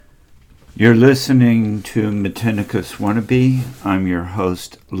You're listening to Metinnicus Wannabe. I'm your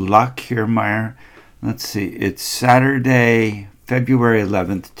host, Luck Kiermaier. Let's see, it's Saturday, February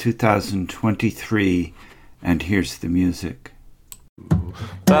 11th, 2023, and here's the music.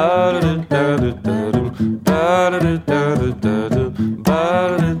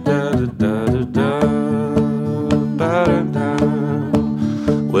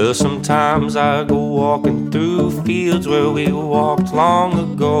 Well, sometimes I go walking through fields where we walked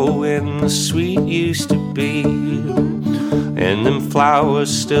long ago, and the sweet used to be. And them flowers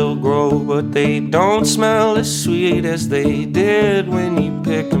still grow, but they don't smell as sweet as they did when you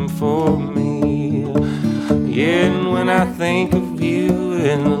picked them for me. Yeah, and when I think of you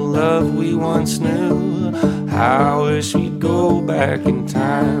and the love we once knew, how I wish we'd go back in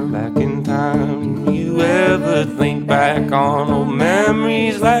time, back in time. Do you ever think back on old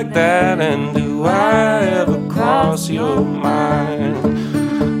memories like that? And do I ever cross your mind?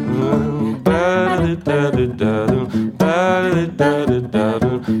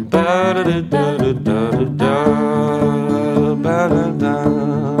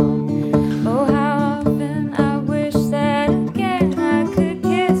 Oh, how often I wish that again I could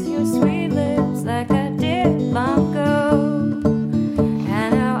kiss your sweet lips like I did long ago.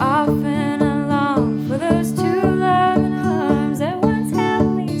 And how often I long for those two loving arms that once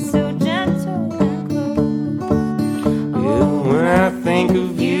held me so gentle and close. Yeah, when I think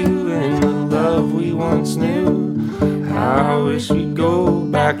of you and the love we once knew, how I wish we'd go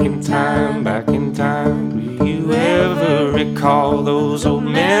back in time, back in time. Do you ever recall those old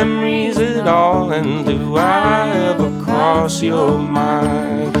memories at all? And do I ever cross your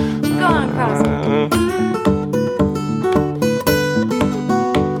mind? Go on, cross it.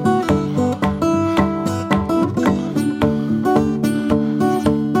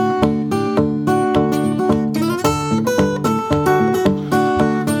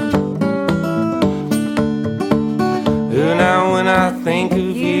 Now when I think of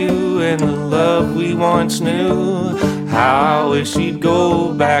you and the love we once knew, how I wish you'd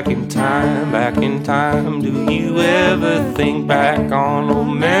go back in time, back in time. Do you ever think back on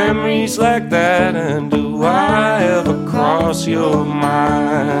old memories like that? And do I ever cross your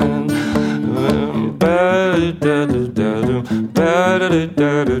mind?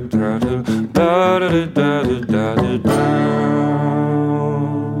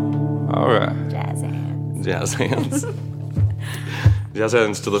 All right. Jazz hands. Jazz hands. Jazz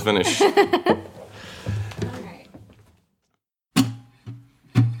hands to the finish.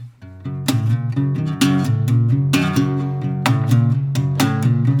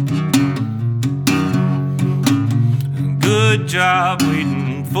 Good job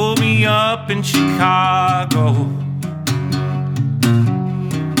waiting for me up in Chicago.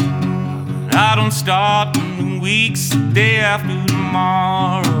 I don't start in weeks, the day after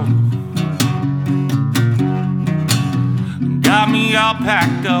tomorrow. Got me all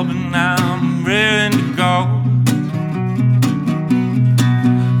packed up and I'm ready to go.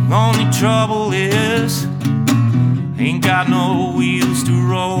 Only trouble is, ain't got no wheels to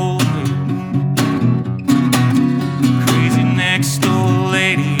roll with. Crazy next door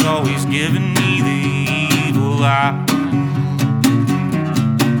lady always giving me the evil eye.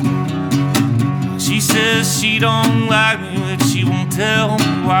 She says she don't like me, but she won't tell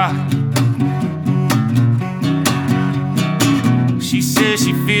me why. She says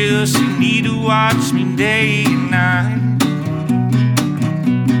she feels she need to watch me day and night.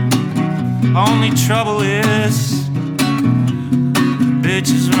 Only trouble is,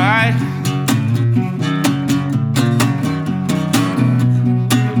 bitch is right.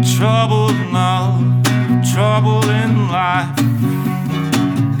 Trouble in love, trouble in life.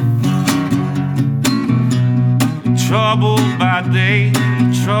 Trouble by day,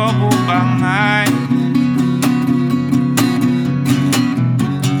 trouble by night.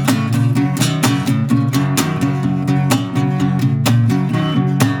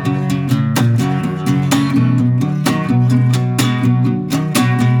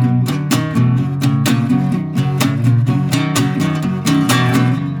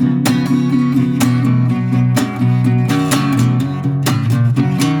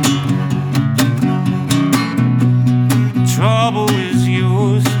 Trouble is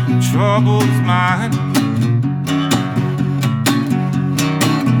yours, trouble is mine.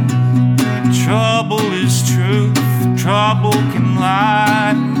 Trouble is truth, trouble can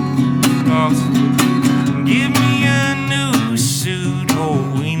lie. Give me a new suit,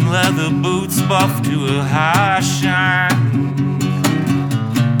 Halloween leather boots buffed to a high shine.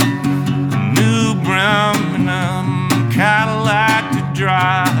 A new brown Cadillac to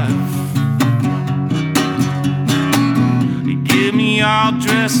drive. Give me me all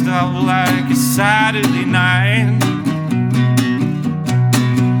dressed up like a Saturday night.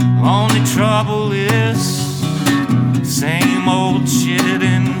 Only trouble is same old shit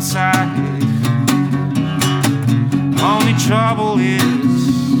inside. Only trouble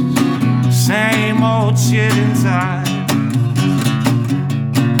is same old shit inside.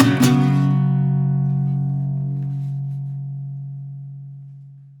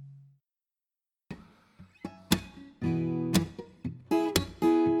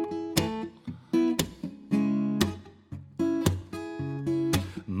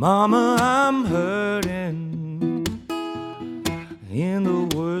 Mama, I'm hurting in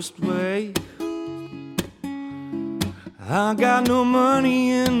the worst way. I got no money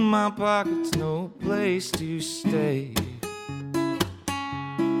in my pockets, no place to stay.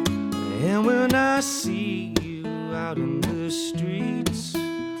 And when I see you out in the streets,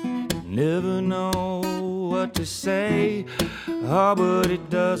 never know what to say. Oh, but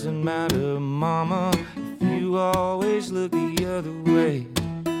it doesn't matter, Mama, if you always look the other way.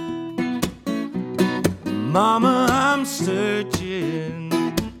 Mama, I'm searching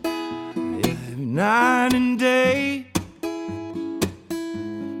every night and day.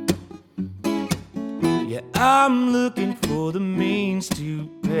 Yeah, I'm looking for the means to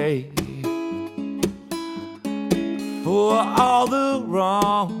pay for all the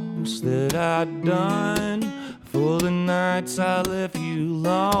wrongs that I've done, for the nights I left you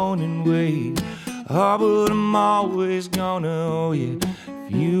alone and wait. Oh, but I'm always gonna owe you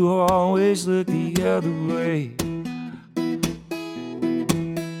if you always look the other way.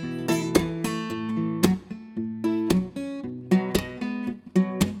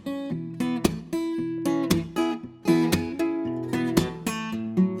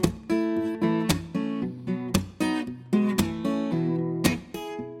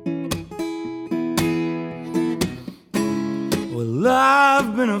 Well,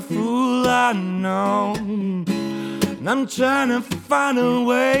 I've been a fool, I know, and I'm trying to find a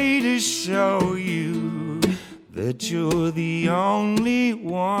way to show you that you're the only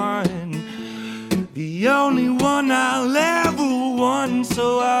one I'll ever want.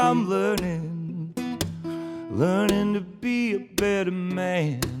 So I'm learning to be a better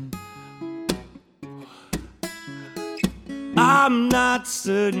man. I'm not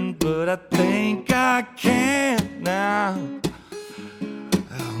certain, but I think I can now.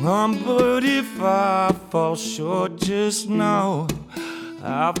 But if I fall short, just know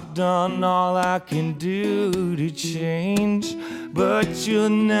I've done all I can do to change. But you're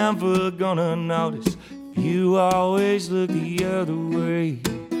never gonna notice if you always look the other way.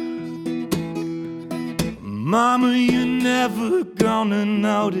 Mama, you're never gonna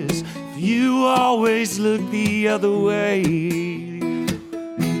notice if you always look the other way.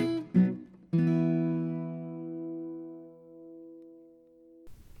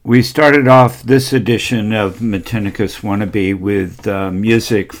 We started off this edition of Metenicus Wannabe with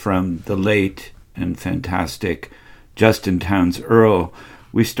music from the late and fantastic Justin Townes Earle.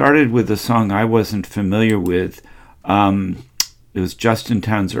 We started with a song I wasn't familiar with. It was Justin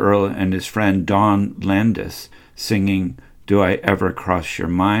Townes Earle and his friend Dawn Landis singing Do I Ever Cross Your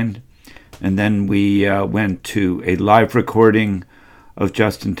Mind? And then we went to a live recording of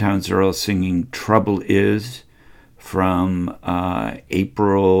Justin Townes Earle singing Trouble Is from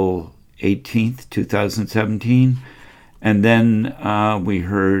April 18th, 2017. And then we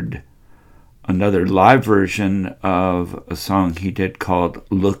heard another live version of a song he did called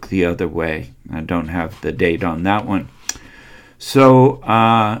Look the Other Way. I don't have the date on that one. So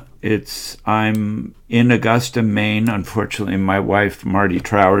I'm in Augusta, Maine. Unfortunately, my wife, Marty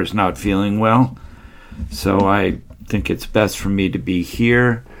Trower, is not feeling well. So I think it's best for me to be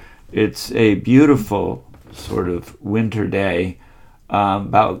here. It's a beautiful sort of winter day,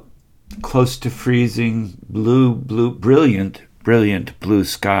 about close to freezing, brilliant blue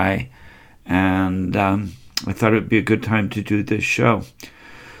sky, and I thought it would be a good time to do this show.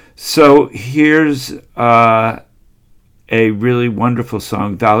 So here's a really wonderful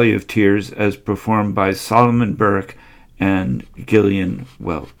song, Valley of Tears, as performed by Solomon Burke and Gillian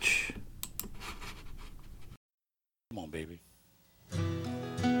Welch. Come on, baby.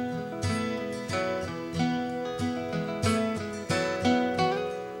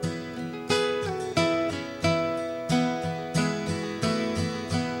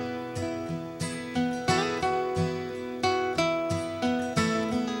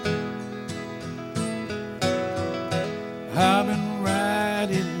 I've been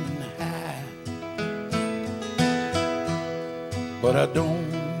riding high, but I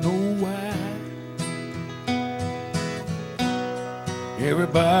don't know why.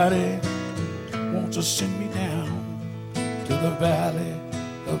 Everybody wants to send me down to to the valley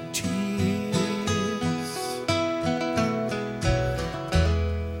of tears.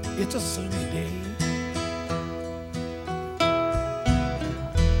 It's a sunny day,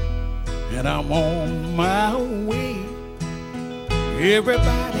 and I'm on my way.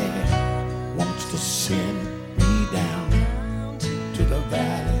 Everybody wants to send me down to the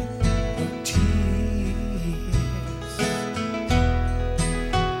valley of tears.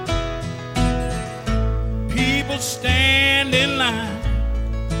 People stand in line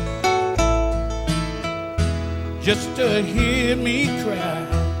just to hear me cry.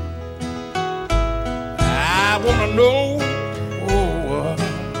 I wanna know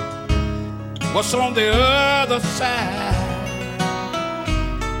what's on the other side.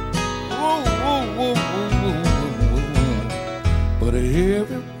 But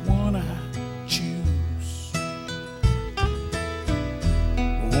everyone I choose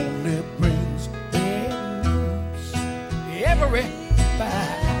only brings bad news. Everybody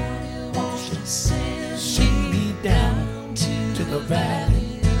wants to send me down to the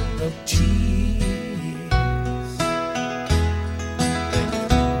valley of tears.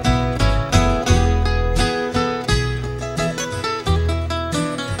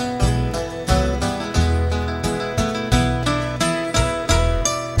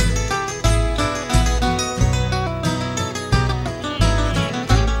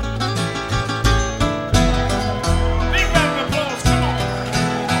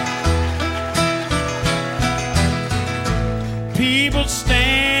 People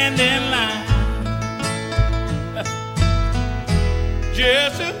stand in line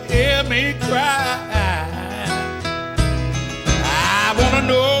just to hear me cry. I wanna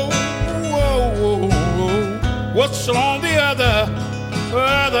know what's on the other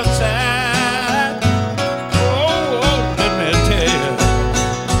side. Let me tell you,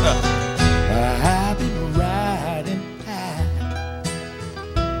 I've been riding high,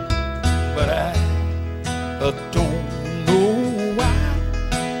 but I don't.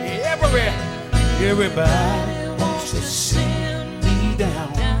 Everybody wants to send me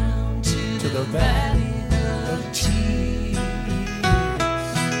down to the valley of tears.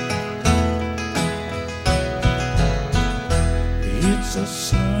 It's a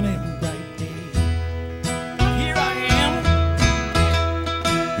sunny, bright day. Here I am,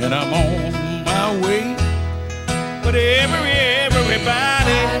 and I'm on my way. But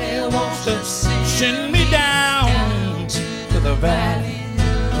everybody wants to send me down to the valley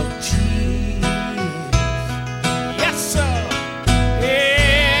of tears. Yes, sir.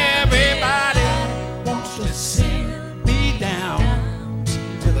 Everybody wants to send me down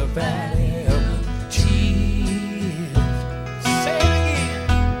to the valley of tears. Say it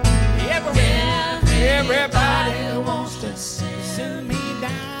again. Everybody wants to send me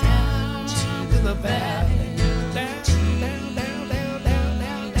down to the valley.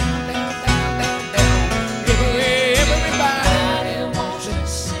 Everybody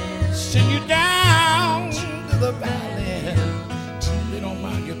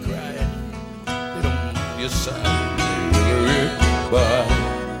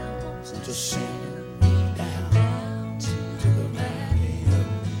to send me down to the valley of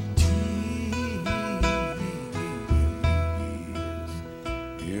tears.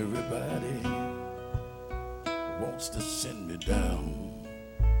 Everybody wants to send me down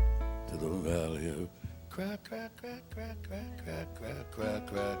to the valley of cry, cry, cry, cry, cry, cry, cry, cry,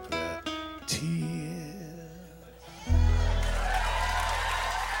 cry, cry, tears.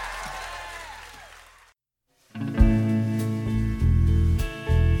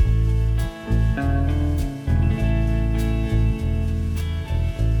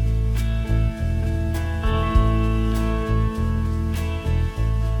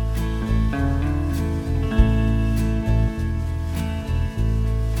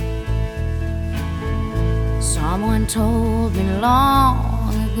 Someone told me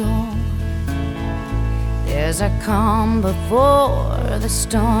long ago there's a calm before the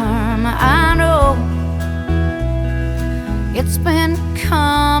storm. I know it's been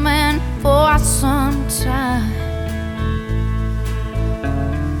coming for some time.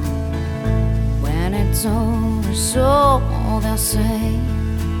 When it's over, so they'll say,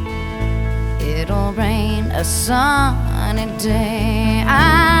 it'll rain a sunny day.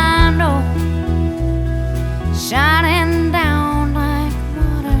 I know, shining down like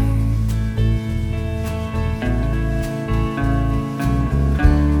water.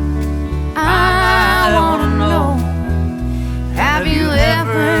 I wanna know, have you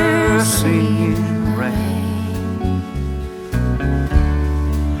ever seen the rain?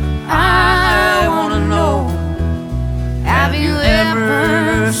 I wanna know, have you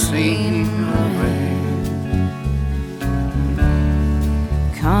ever seen the rain?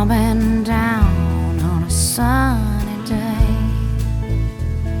 coming down on a sunny day.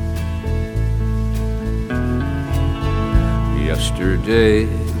 Yesterday,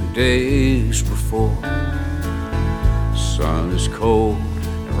 days before, sun is cold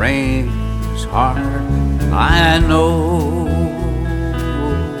and rain is hard. I know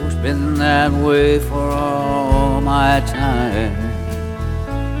it's been that way for all my time,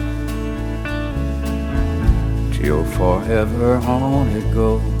 till forever on it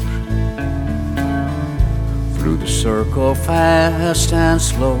goes, through the circle fast and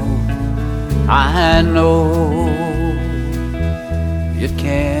slow. I know it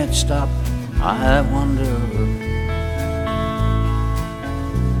can't stop. I wonder,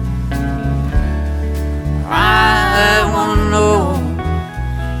 I wanna know,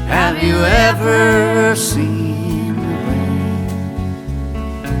 have you ever seen the rain?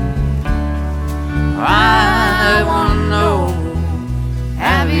 I wanna know,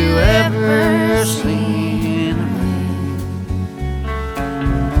 have you ever seen the rain?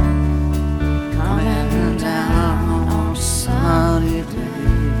 Coming down on a sunny day.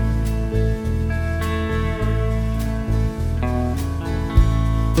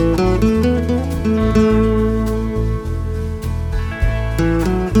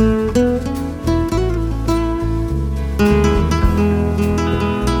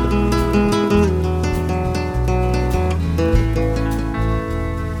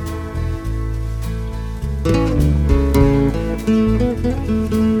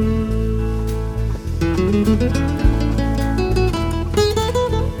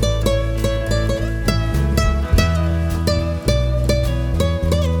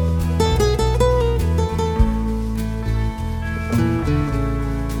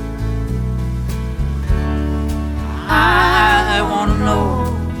 I wanna know,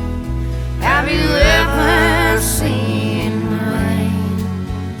 have you ever seen the rain?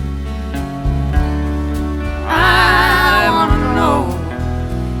 I wanna know,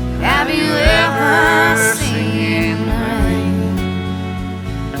 have you ever seen the rain?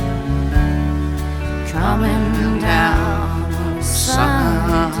 Coming down on a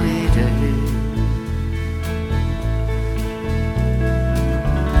sunny day.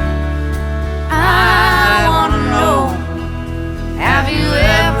 I wanna know, have you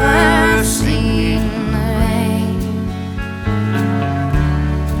ever seen the rain?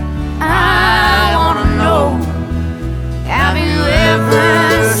 I wanna know, have you ever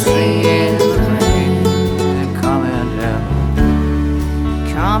seen the rain?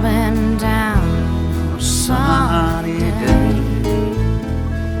 Coming down on a sunny day.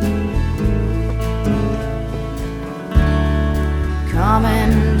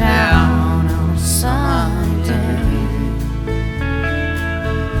 Coming down on a sunny day.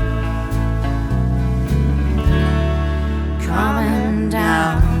 Coming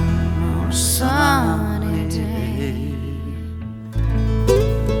down on a sunny day.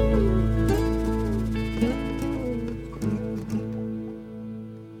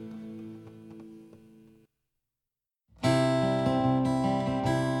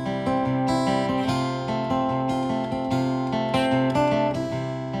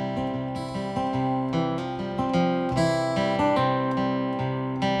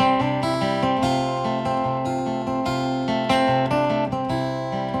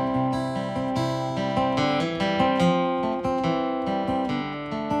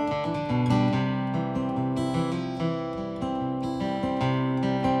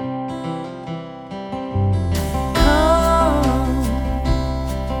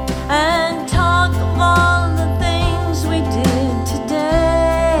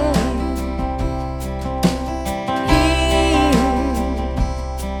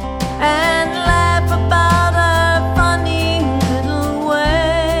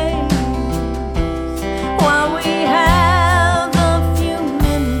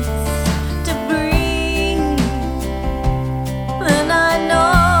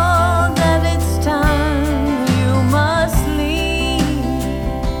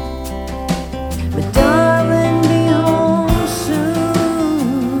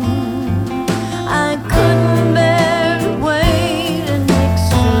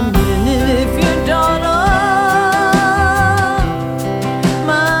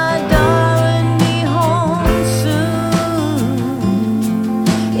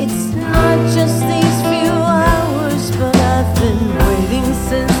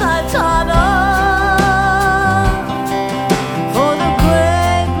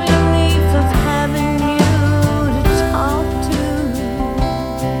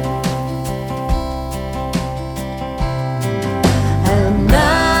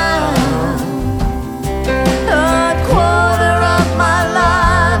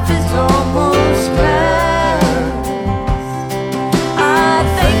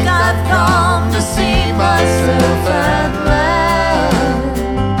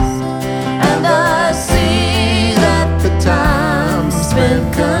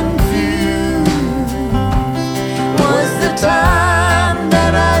 confused was the time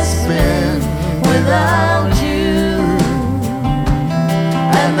that I spent without you,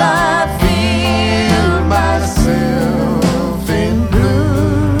 and I feel myself in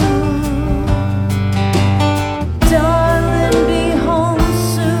blue. Darling, be home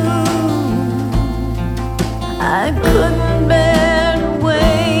soon. I couldn't bear to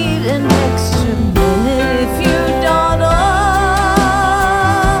wait an extra minute if you don't.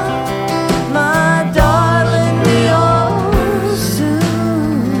 My darling, be home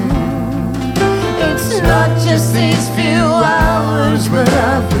soon. It's not just these few hours, but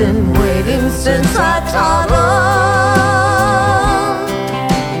I've been waiting since I taught on,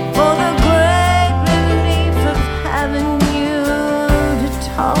 for the great relief of having you to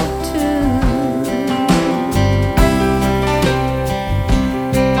talk to.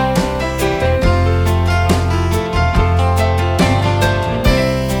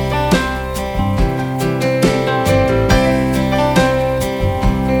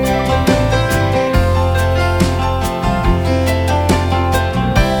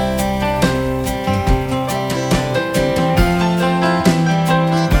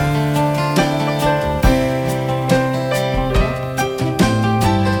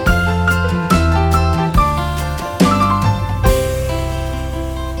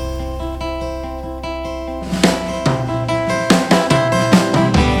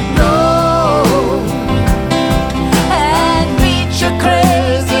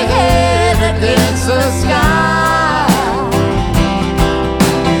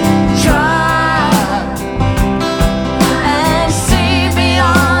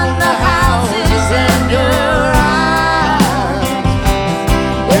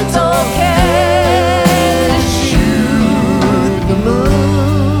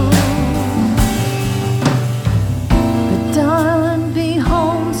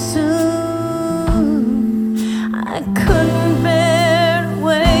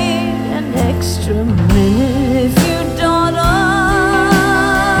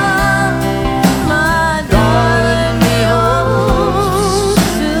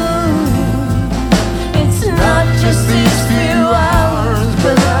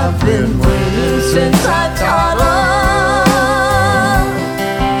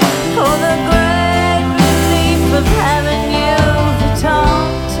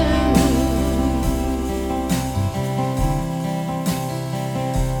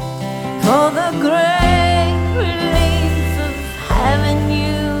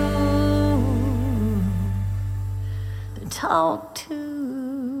 Talk to.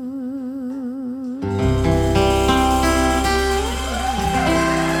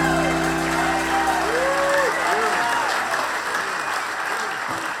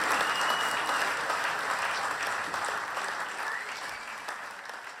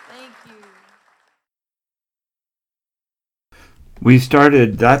 We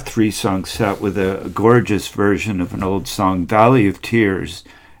started that three-song set with a gorgeous version of an old song, Valley of Tears,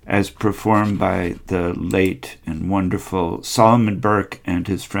 as performed by the late and wonderful Solomon Burke and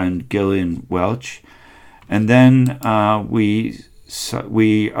his friend Gillian Welch. And then we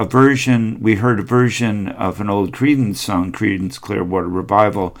heard a version of an old Creedence song, Creedence Clearwater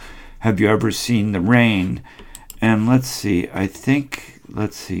Revival, Have You Ever Seen the Rain? And let's see,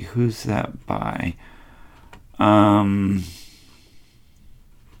 who's that by?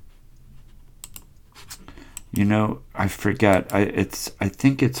 I forget. I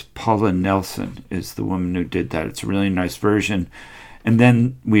think it's Paula Nelson is the woman who did that. It's a really nice version. And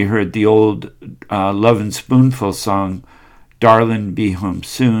then we heard the old Lovin' Spoonful song, Darlin' Be Home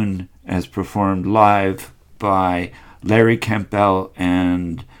Soon, as performed live by Larry Campbell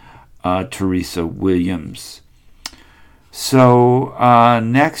and Teresa Williams. So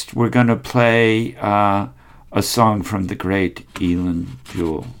next we're going to play a song from the great Elin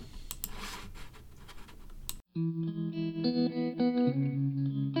Jewell. See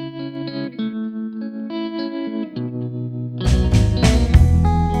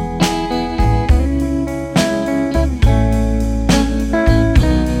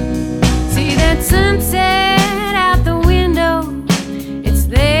that sunset out the window, it's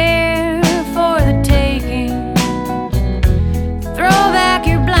there for the taking. Throw back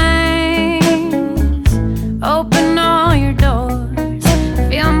your blinds, open all your doors,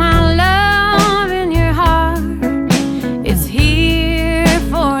 feel my love in your heart.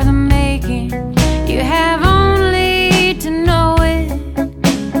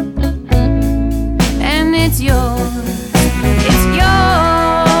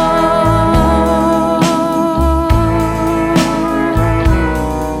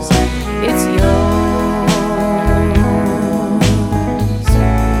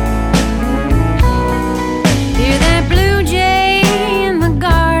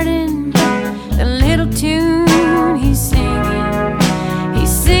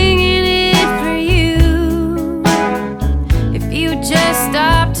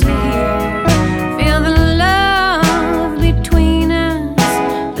 stop to hear. Feel the love between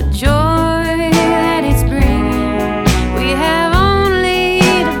us, the joy that it's bringing. We have only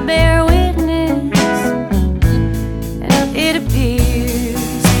to bear witness, and it appears,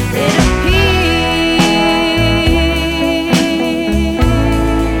 it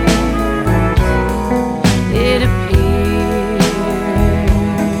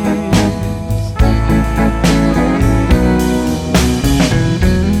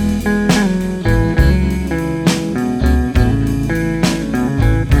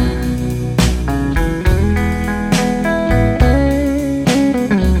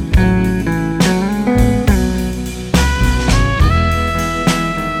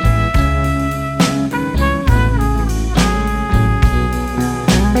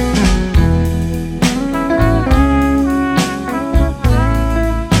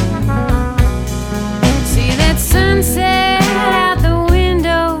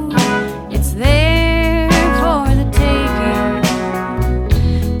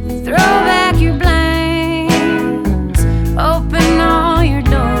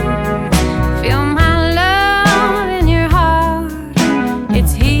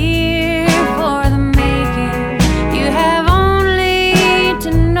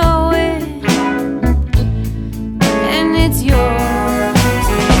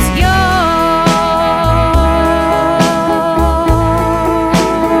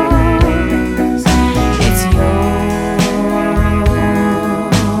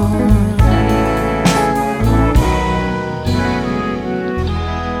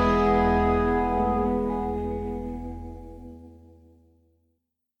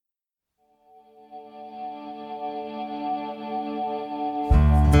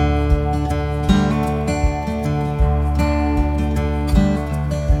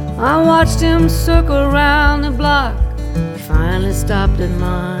I watched him circle around the block, finally stopped at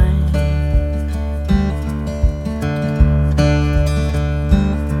mine.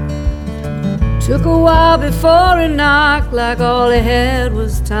 Took a while before he knocked, like all he had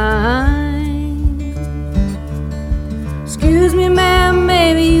was time. Excuse me, ma'am,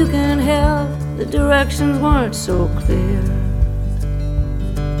 maybe you can help. The directions weren't so clear.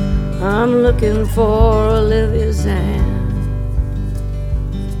 I'm looking for Olivia Zan.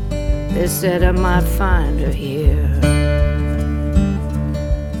 They said I might find her here.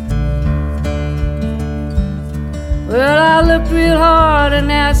 Well, I looked real hard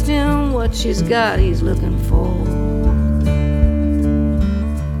and asked him what she's got he's looking for.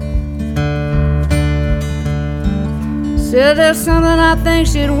 Said there's something I think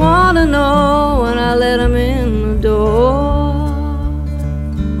she'd want to know, and I let him in the door.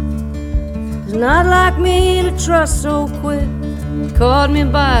 It's not like me to trust so quick. Caught me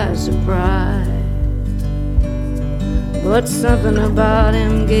by surprise, but something about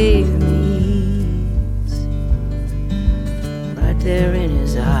him gave me ease, right there in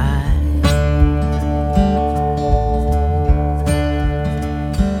his eyes.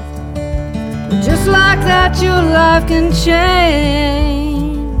 Just like that, your life can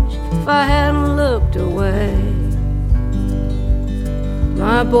change. If I hadn't looked away,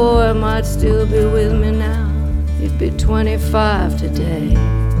 my boy might still be with me now. He'd be 25 today.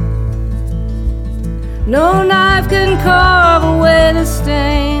 No knife can carve away the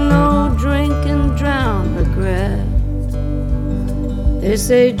stain, no drink can drown regret. They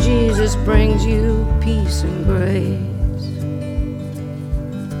say Jesus brings you peace and grace.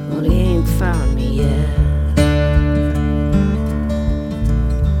 Well, he ain't found me yet.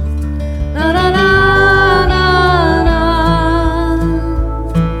 Na na na.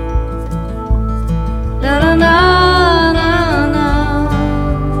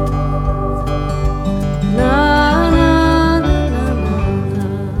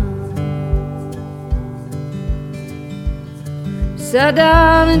 Sat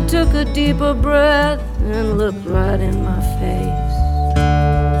down and took a deeper breath and looked right in my face.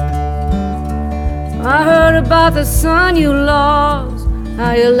 I heard about the son you lost,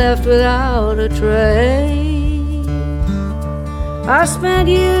 how you left without a trace. I spent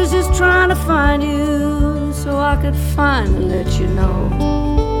years just trying to find you so I could finally let you know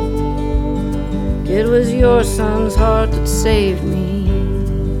it was your son's heart that saved me,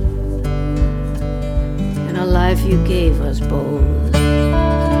 and a life you gave us both.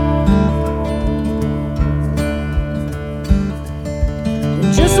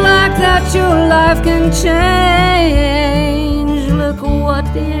 Just like that, your life can change. Look what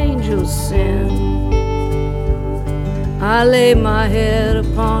the angels send. I laid my head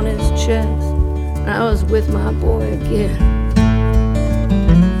upon his chest, and I was with my boy again.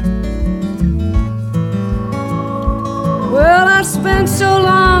 Well, I spent so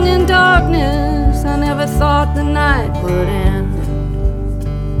long in darkness, I never thought the night would end.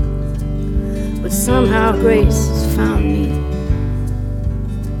 But somehow grace has found me,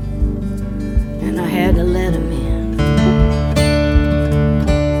 and I had to let him in.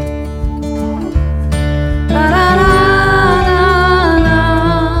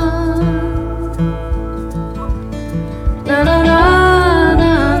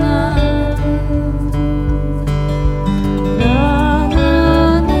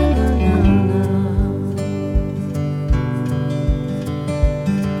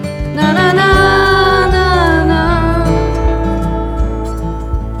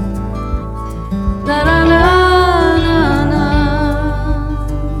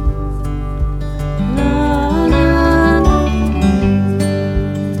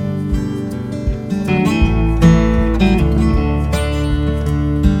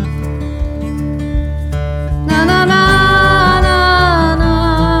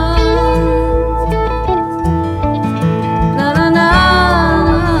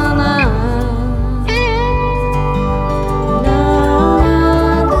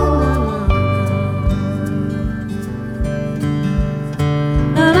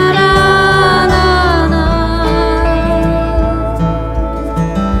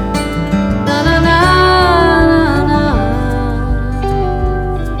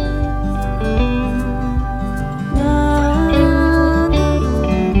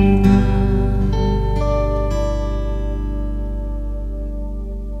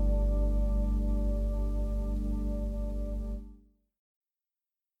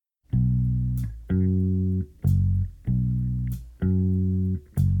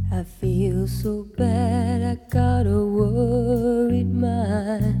 I feel so bad, I got a worried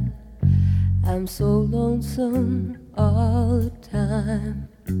mind. I'm so lonesome all the time.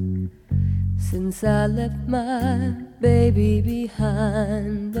 Since I left my baby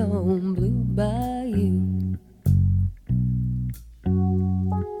behind on Blue Bayou,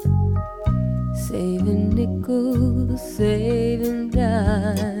 saving nickels, saving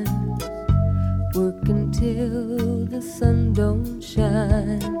dimes, working till the sun don't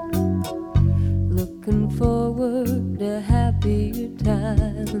shine, looking forward to happier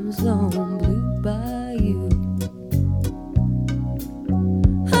times on Blue Bayou.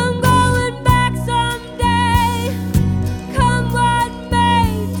 I'm going back someday, come what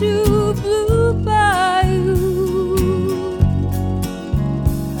may, to Blue Bayou,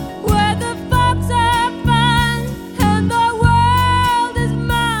 where the folks are fine and the world is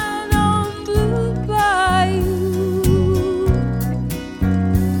mine on Blue Bayou,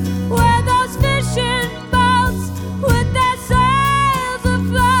 where those fishing boats with their sails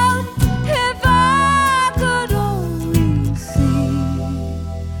afloat, if I could only see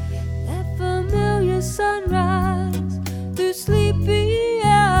that familiar sunrise through sleepy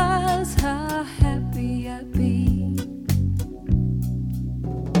eyes, how happy I'd be.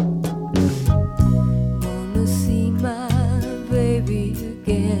 Wanna see my baby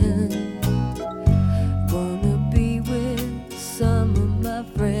again, wanna be with some of my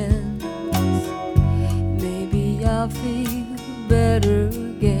friends. Maybe I'll feel better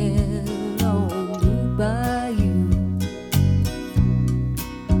again on Blue Bayou,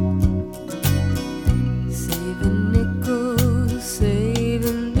 saving nickels,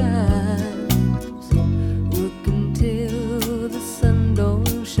 saving dimes, working till the sun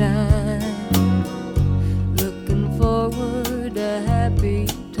don't shine, looking forward to happy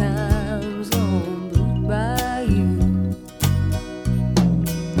times on Blue Bayou.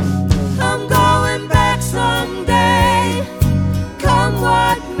 I'm going back someday, come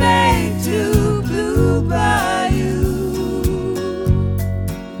what may, to Blue Bayou,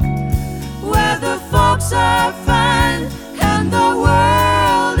 where the folks are fine and the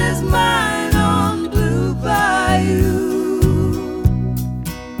world is mine on Blue Bayou,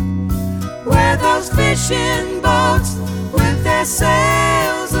 where those fishing boats with their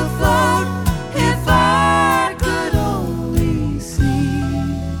sails afloat, if I could only see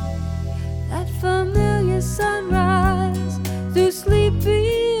that familiar sunrise through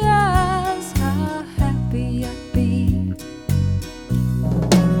sleepy eyes, how happy I'd be.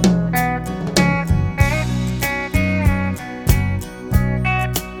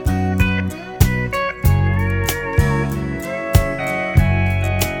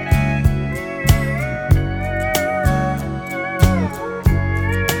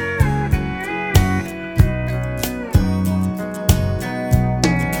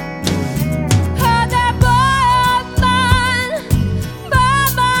 Heard that boy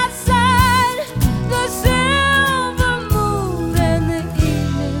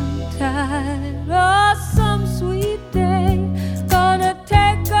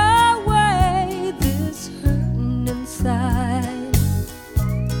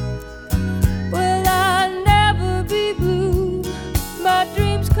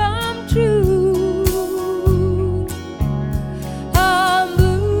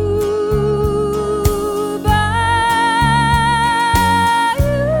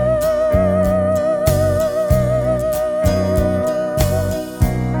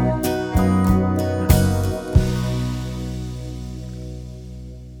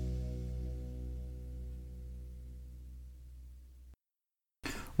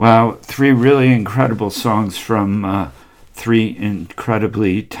Wow, three really incredible songs from three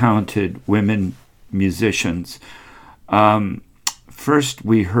incredibly talented women musicians. First,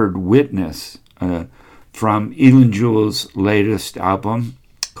 we heard Witness from Elin Jules' latest album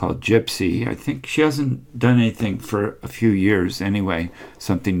called Gypsy. I think she hasn't done anything for a few years anyway,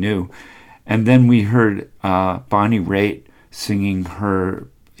 something new. And then we heard Bonnie Raitt singing her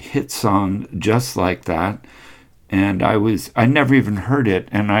hit song Just Like That. And I never even heard it,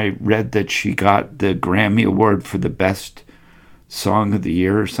 and I read that she got the Grammy Award for the best song of the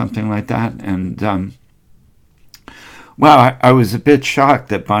year or something like that. And wow, I was a bit shocked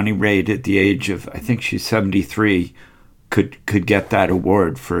that Bonnie Raitt, at the age of, I think she's 73, could get that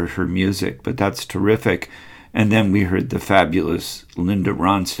award for her music. But that's terrific. And then we heard the fabulous Linda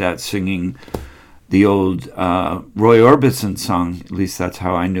Ronstadt singing the old Roy Orbison song, at least that's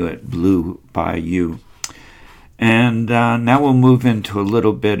how I knew it, Blue by You. And now we'll move into a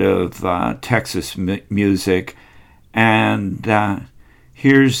little bit of Texas music. And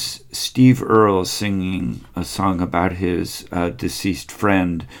here's Steve Earle singing a song about his deceased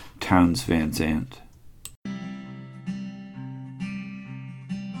friend, Townes Van Zandt.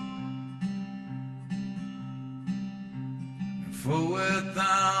 For with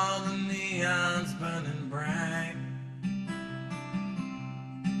all the neons burning bright,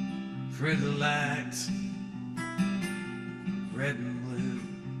 for the lights red and blue,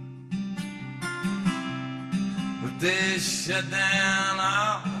 but they shut down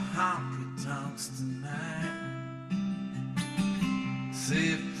all the honky tonks tonight.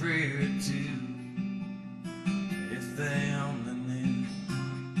 Say a prayer or two if they only knew.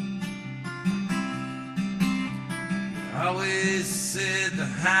 You always said the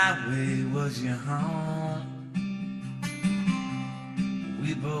highway was your home.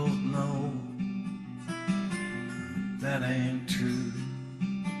 We both know that ain't true.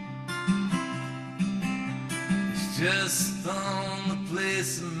 It's just the only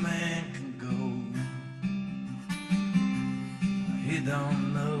place a man can go. He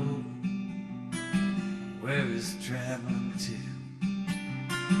don't know where he's traveling to.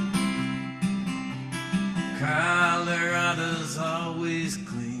 Colorado's always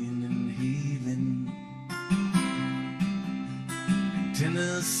clean and heaving.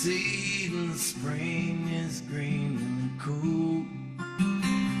 Tennessee in the spring is green and cool.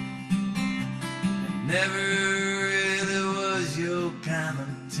 It never really was your kind of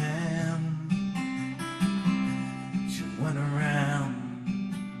town, but you went around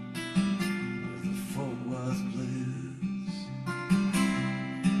where the Fort Worth blues.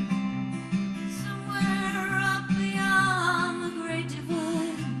 Somewhere up beyond the Great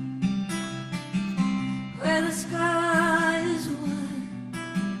Divide, where the sky is wide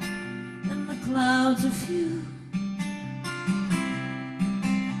and the clouds are few,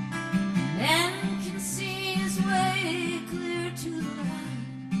 man can see his way clear to the light.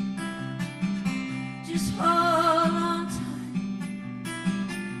 Just hold on tight,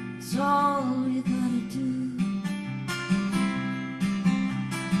 it's all you gotta do.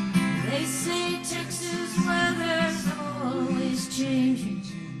 They say Texas weather's always changing.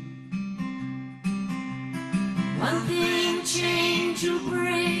 One thing change will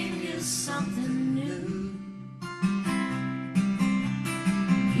bring is something new.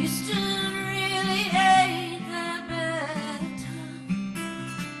 Houston really ain't that bad a town,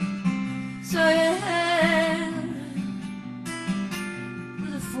 so you head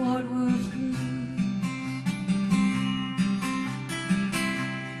with the Fort Worth blues.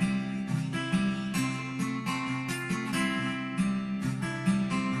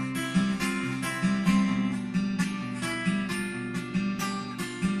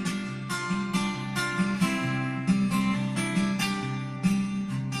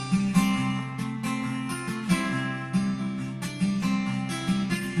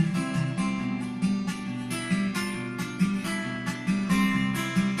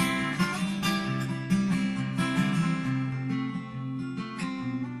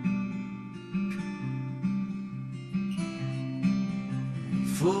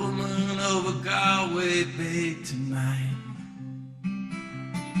 Full moon over Galway Bay tonight.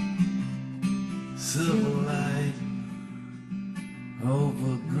 Silver light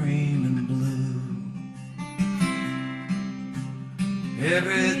over green and blue.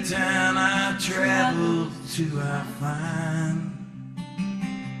 Every town I travel to, I find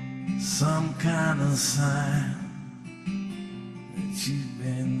some kind of sign that you've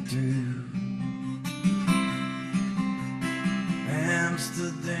been through.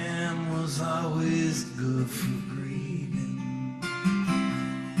 Amsterdam was always good for grieving.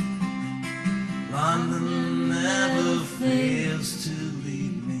 London never fails to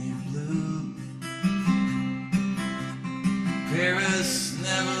leave me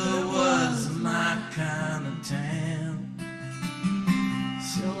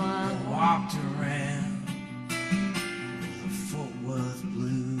walked around with the Fort Worth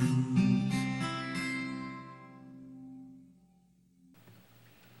blues.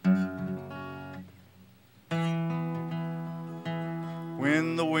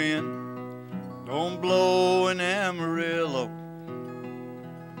 When the wind don't blow in Amarillo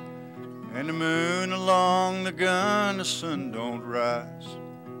and the moon along the Gunnison don't rise,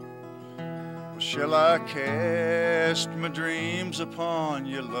 well, shall I cast my dreams upon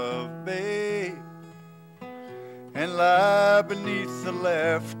your love, babe, and lie beneath the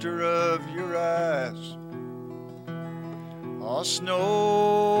laughter of your eyes? All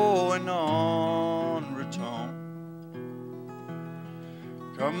snowing on Raton.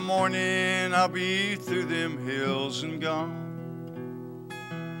 Come morning, I'll be through them hills and gone.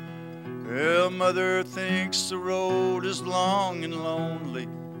 Well, mother thinks the road is long and lonely.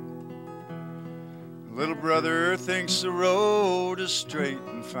 Little brother thinks the road is straight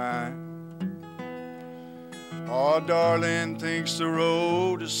and fine. Oh, darling thinks the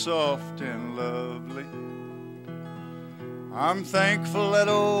road is soft and lovely. I'm thankful that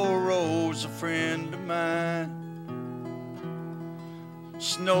old road's a friend of mine.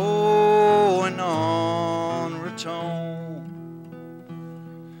 Snowing on Raton.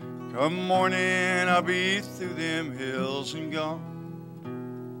 Come morning, I'll be through them hills and gone.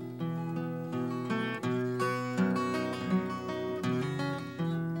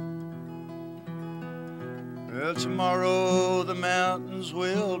 Well, tomorrow the mountains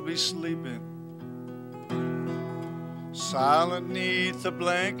will be sleeping, silent neath a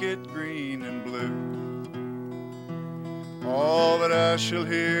blanket green and blue. All that I shall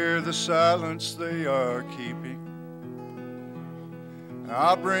hear the silence they are keeping.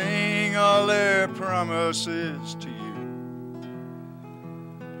 I'll bring all their promises to you.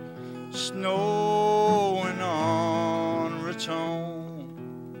 Snowing on Raton.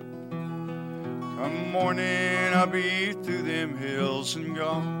 Come morning, I'll be through them hills and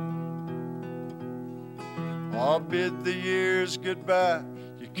gone. I'll bid the years goodbye,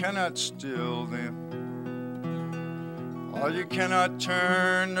 you cannot still them. Oh, you cannot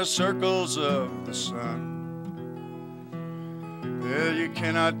turn the circles of the sun. Well, you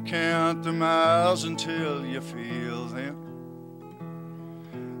cannot count the miles until you feel them.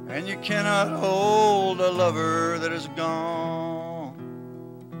 And you cannot hold a lover that is gone.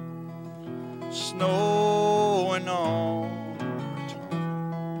 Snowing on.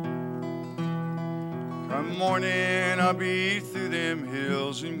 Come morning, I'll be through them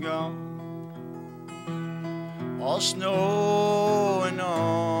hills and gone. All snowing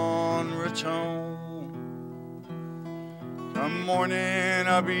on Raton. Come morning,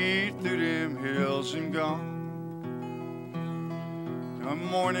 I'll be through them hills and gone. Come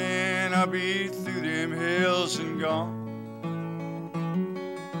morning, I'll be through them hills and gone.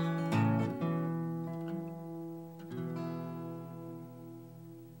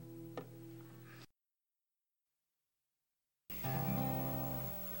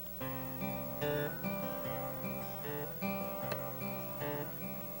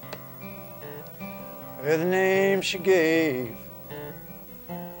 The name she gave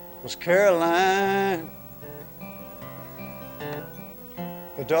was Caroline,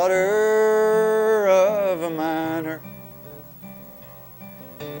 the daughter of a miner,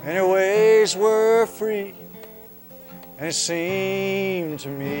 and her ways were free, and it seemed to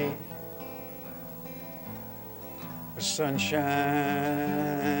me the sunshine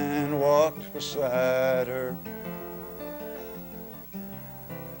walked beside her.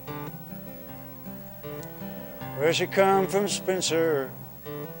 Where she come from Spencer,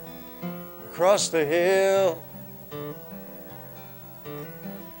 across the hill.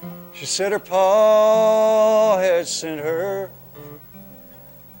 She said her pa had sent her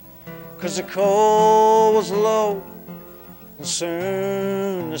 'cause the coal was low and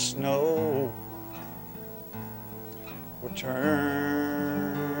soon the snow would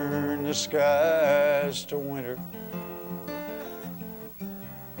turn the skies to winter.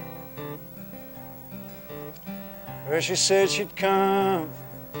 Well, she said she'd come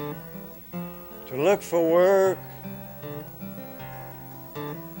to look for work.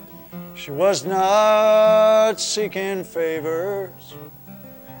 She was not seeking favors,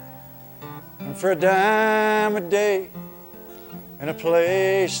 and for a dime a day and a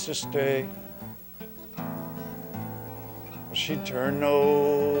place to stay, well, she'd turn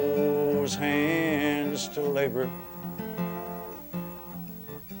those hands to labor.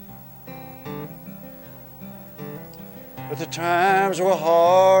 But the times were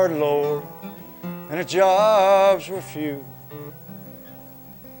hard, Lord, and the jobs were few.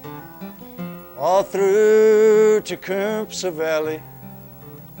 All through Tecumseh Valley,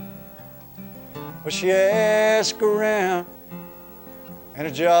 Well, she asked around, and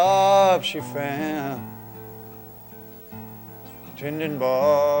a job she found, tending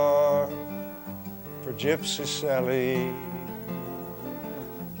bar for Gypsy Sally.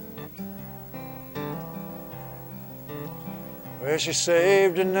 Well, she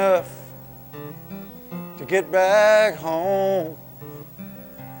saved enough to get back home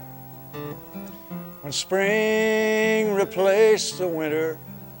when spring replaced the winter,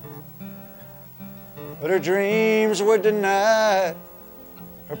 but her dreams were denied.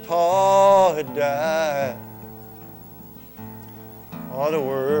 Her pa had died. Oh, the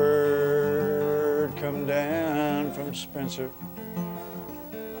word come down from Spencer.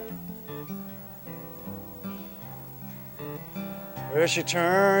 Well, she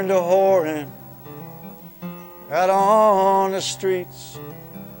turned to whoring out on the streets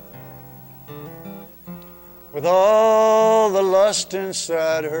with all the lust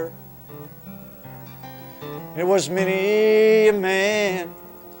inside her. It was many a man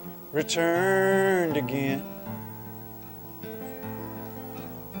returned again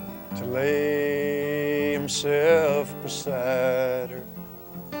to lay himself beside her.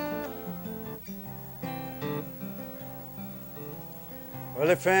 Well,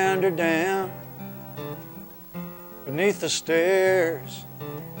 they found her down beneath the stairs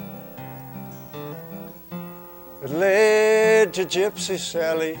that led to Gypsy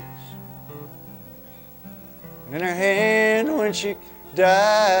Sally's. And in her hand when she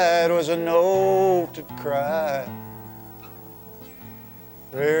died was a note that cried,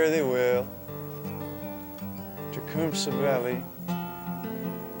 "Fare thee well, Tecumseh Valley."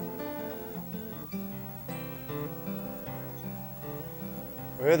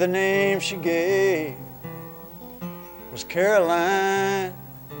 Where the name she gave was Caroline,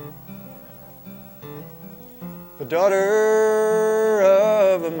 the daughter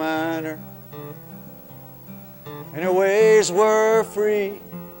of a miner, and her ways were free,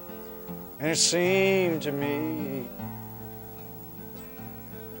 and it seemed to me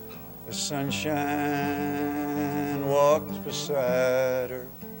the sunshine walked beside her.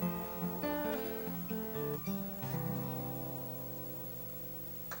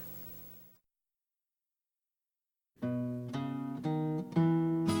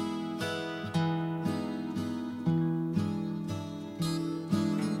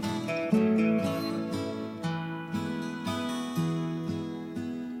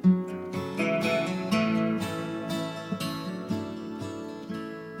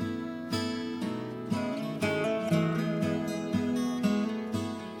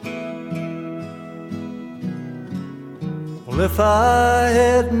 Well, if I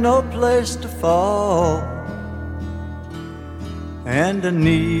had no place to fall and I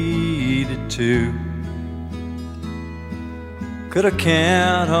needed to, could I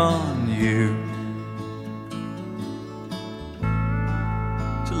count on you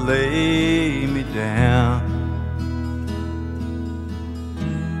to lay me down?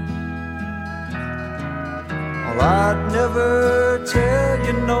 Well, I'd never tell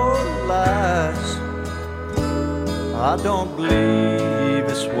you no lies. I don't believe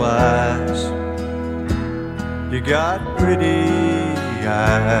it's wise. You got pretty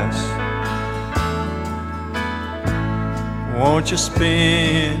eyes. Won't you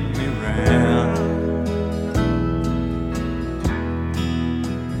spin me round?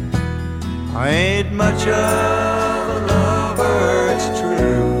 I ain't much of a lover, it's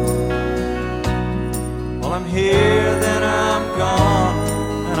true. Well, I'm here, then I'm gone,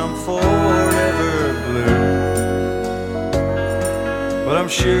 and I'm forever blue. But I'm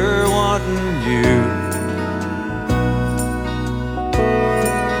sure wanting you.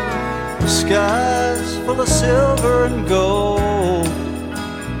 The sky's full of silver and gold.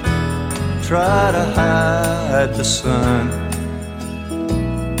 Try to hide the sun,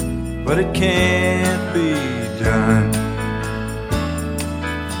 but it can't be done.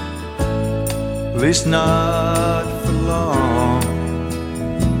 At least not for long.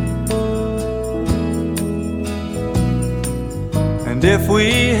 And if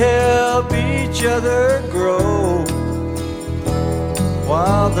we help each other grow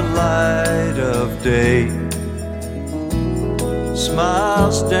while the light of day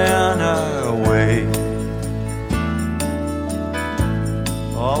smiles down our way,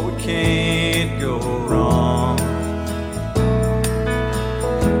 oh, we can't go wrong.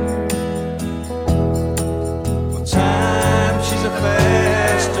 Well, time, she's a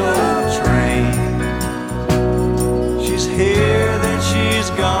fast old train. She's here, then she's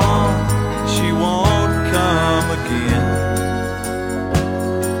gone. She won't come again.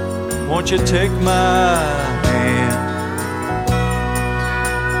 Won't you take my hand?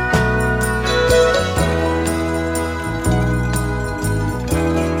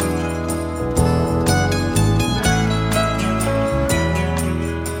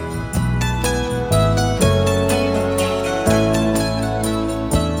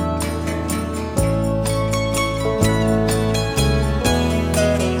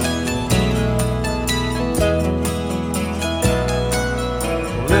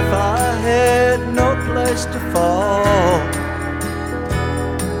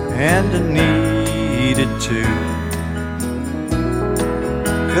 and I needed to.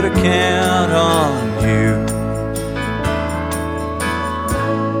 Could I count on you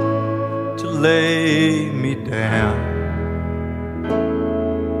to lay me down?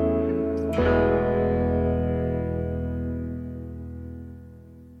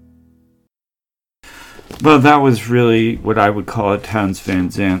 Well, that was really what I would call a Townes Van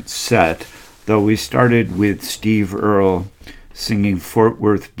Zandt set, though we started with Steve Earle singing Fort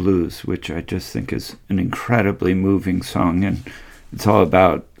Worth Blues, which I just think is an incredibly moving song, and it's all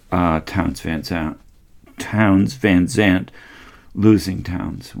about Townes Van Zandt losing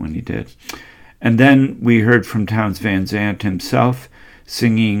Townes when he did. And then we heard from Townes Van Zandt himself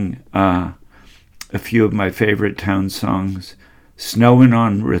singing a few of my favorite Townes songs, Snowin'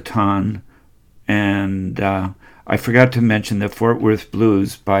 on Rattan, and I forgot to mention the Fort Worth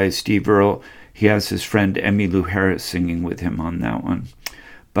Blues by Steve Earle. He has his friend Emmylou Harris singing with him on that one.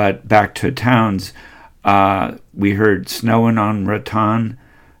 But back to Townes, we heard Snowin' on Rattan,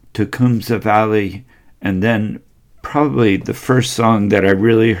 Tecumseh Valley, and then probably the first song that I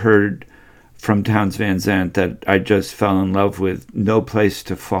really heard from Townes Van Zandt that I just fell in love with, No Place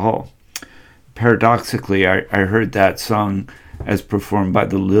to Fall. Paradoxically, I heard that song as performed by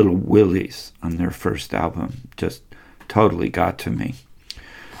the Little Willies on their first album. Just totally got to me.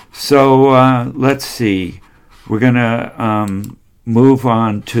 So let's see. We're going to move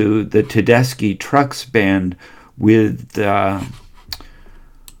on to the Tedeschi Trucks Band with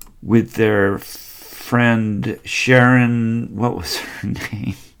their friend Sharon. What was her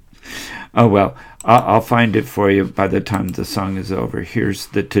name? Oh, well, I'll find it for you by the time the song is over. Here's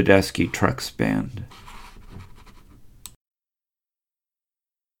the Tedeschi Trucks Band.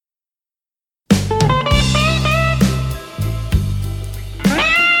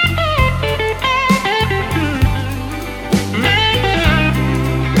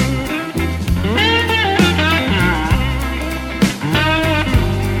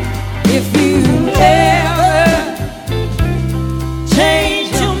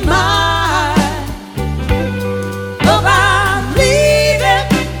 About leaving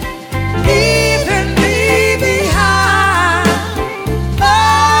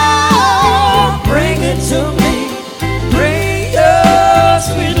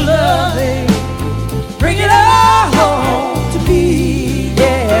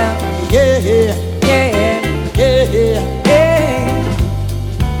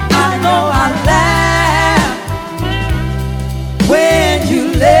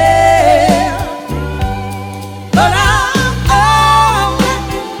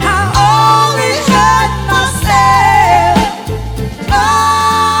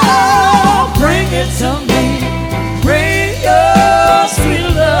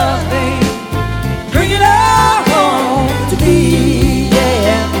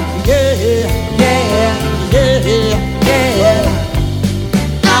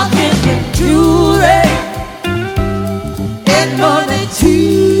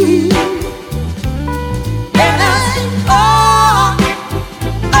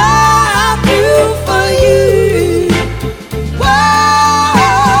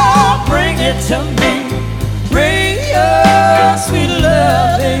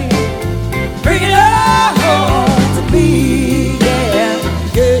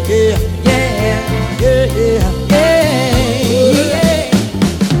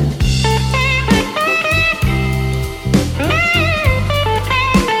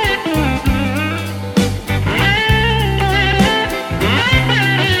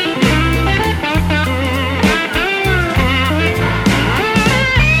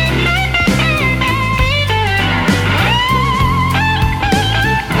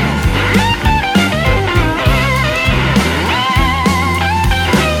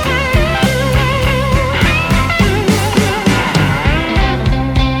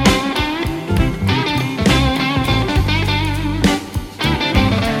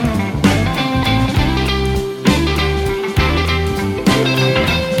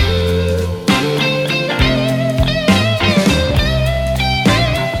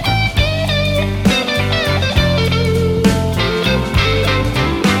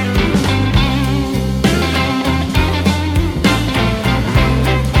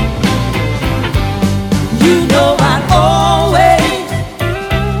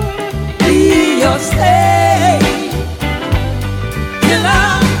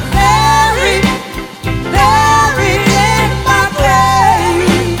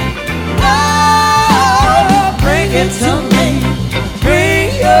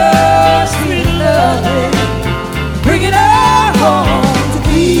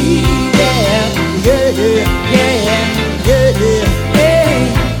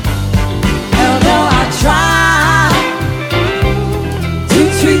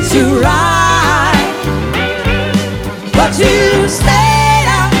but you stayed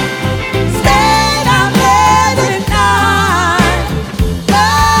out every night.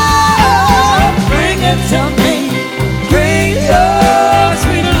 Oh, bring it to me, bring your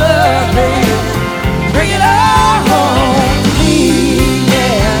sweet love, baby, bring it all home to me.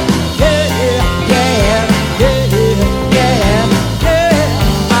 Yeah, yeah, yeah, yeah, yeah, yeah.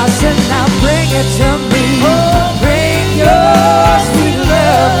 I said now bring it to me, bring your sweet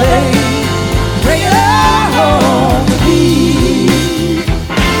love, baby, bring it all home to me.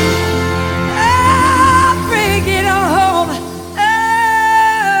 Ah, bring it all home.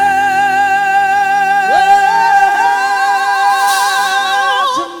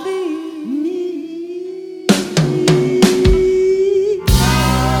 To me.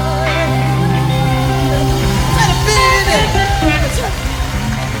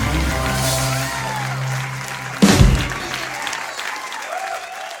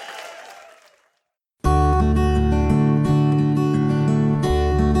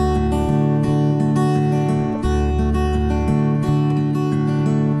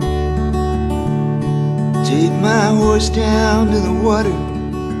 Take my horse down to the water,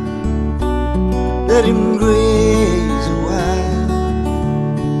 let him graze a while.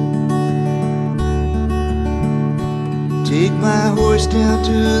 Take my horse down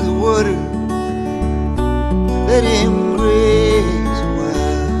to the water, let him graze a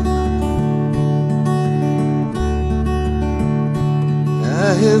while.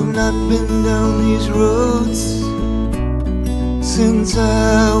 I have not been down these roads since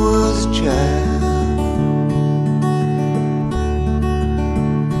I was a child.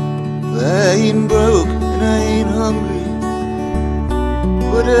 I ain't broke and I ain't hungry,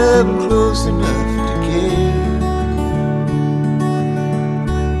 but I'm close enough to care.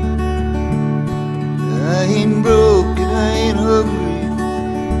 I ain't broke and I ain't hungry,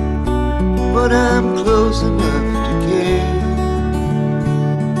 but I'm close enough to care.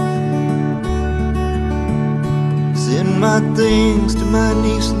 Send my things to my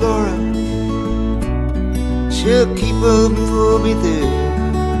niece Laura, she'll keep them for me there.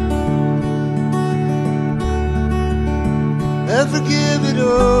 I forgive it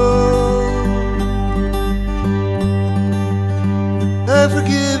all, I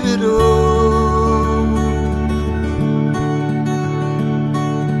forgive it all.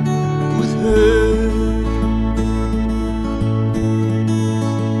 With her,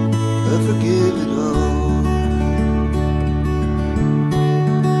 I forgive it all.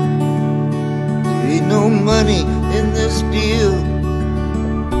 There ain't no money in this deal,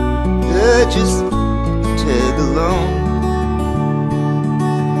 I just tag along.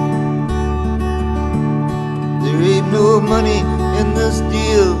 There ain't no money in this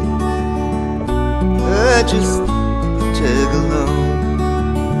deal, I just tag along.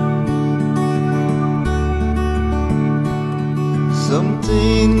 Some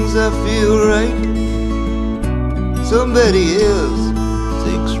things I feel right, somebody else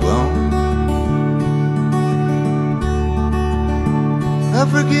thinks wrong. I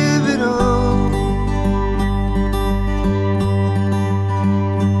forgive it all,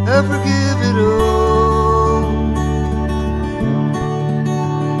 I forgive it all.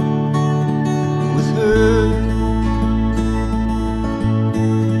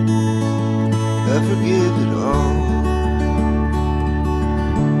 I forgive it all.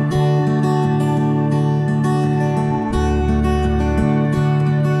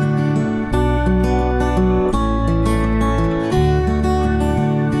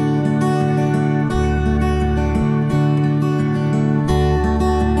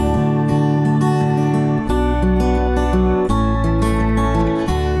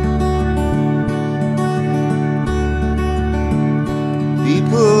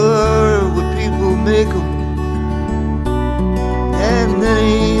 People are what people make them, and that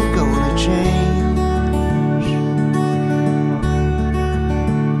ain't gonna change.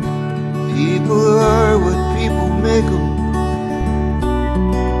 People are what people make them,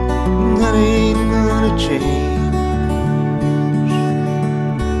 and that ain't gonna change.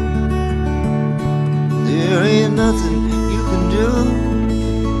 There ain't nothing you can do,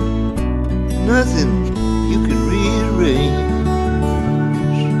 nothing you can rearrange.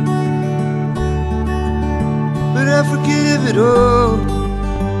 But I forgive it all,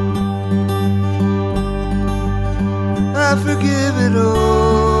 I forgive it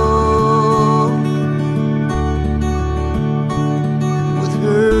all. With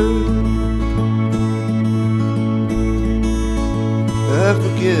her, I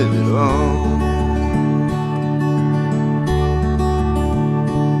forgive it all.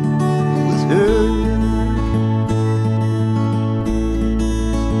 With her,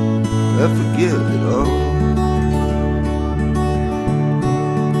 I forgive it all.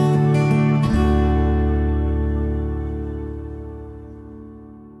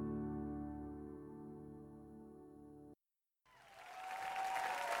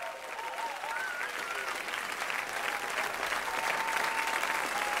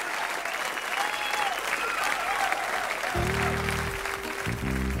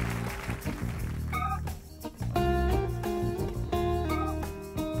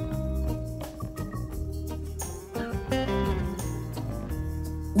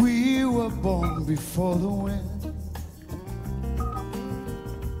 before the wind,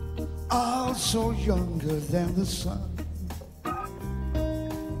 also younger than the sun.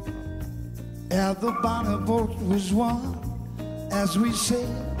 And the bonnet boat was one as we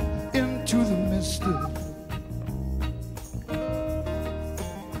sailed into the misty.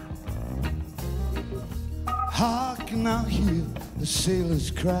 Hark now, hear the sailors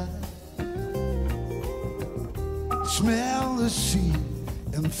cry, smell the sea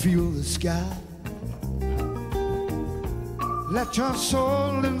and feel the sky. Let your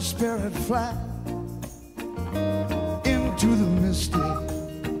soul and spirit fly into the misty.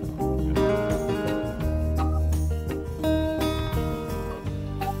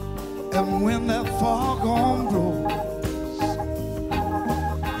 And when that foghorn blows,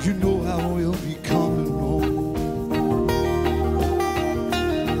 you know I will be coming home.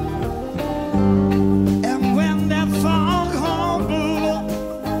 And when that foghorn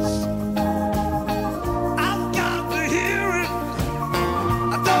blows, I've got to hear it.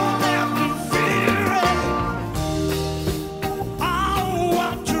 I don't have to fear it. I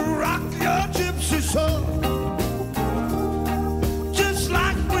want to rock your gypsy soul, just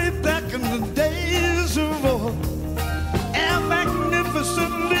like way back in the days of old. And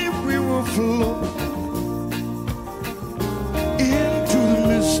magnificently we will float into the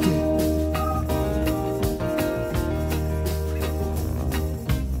misty.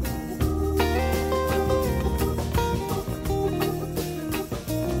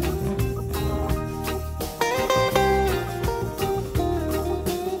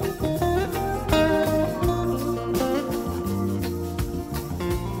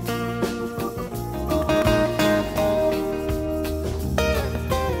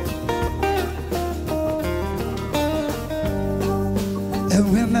 And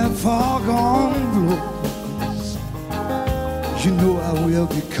when that foghorn blows, you know I will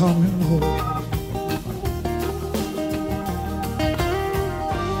be coming home.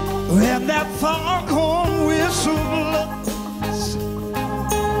 When that foghorn whistle blows,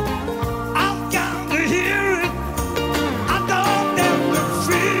 I've got to hear it. I don't have to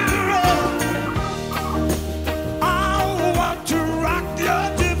fear it. I want to rock your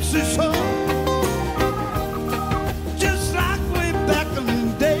gypsy soul, just like way back in the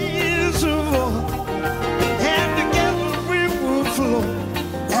days of old. And together we will flow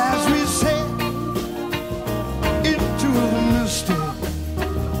as we sail into the misty.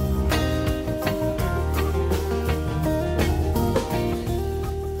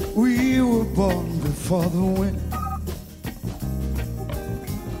 We were born before the wind,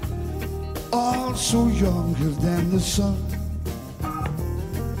 also younger than the sun.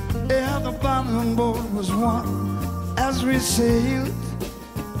 And the bottom boat was one as we sailed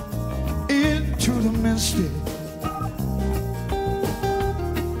into the misty.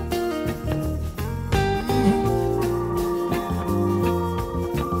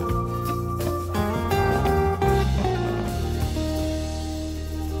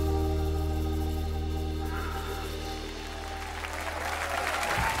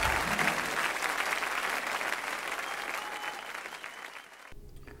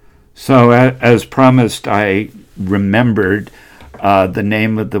 So, as promised, I remembered the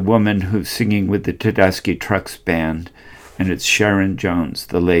name of the woman who's singing with the Tedeschi Trucks Band, and it's Sharon Jones,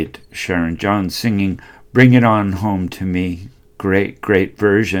 the late Sharon Jones, singing Bring It On Home to Me. Great, great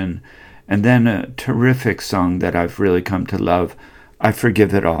version. And then a terrific song that I've really come to love, I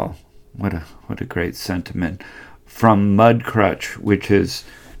Forgive It All. What a great sentiment. From Mudcrutch, which is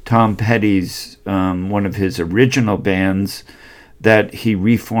Tom Petty's, one of his original bands that he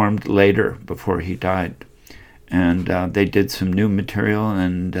reformed later before he died. And they did some new material,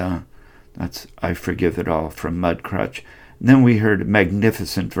 and that's I Forgive It All from Mudcrutch. And then we heard a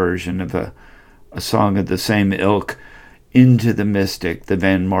magnificent version of a song of the same ilk, Into the Mystic, the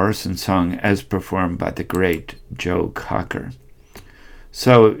Van Morrison song, as performed by the great Joe Cocker.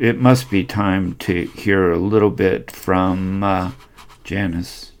 So it must be time to hear a little bit from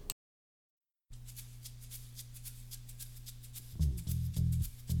Janis.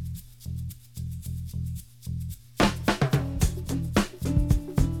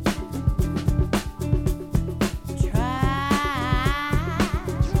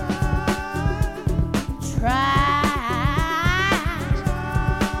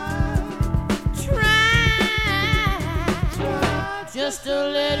 Just a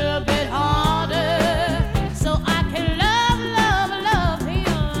little bit harder, so I can love, love, love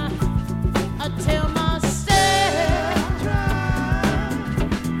him. I tell myself,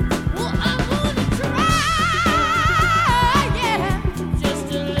 well, I'm gonna try, yeah. Just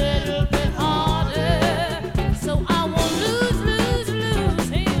a little bit harder, so I won't lose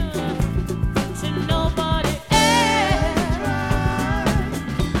him. To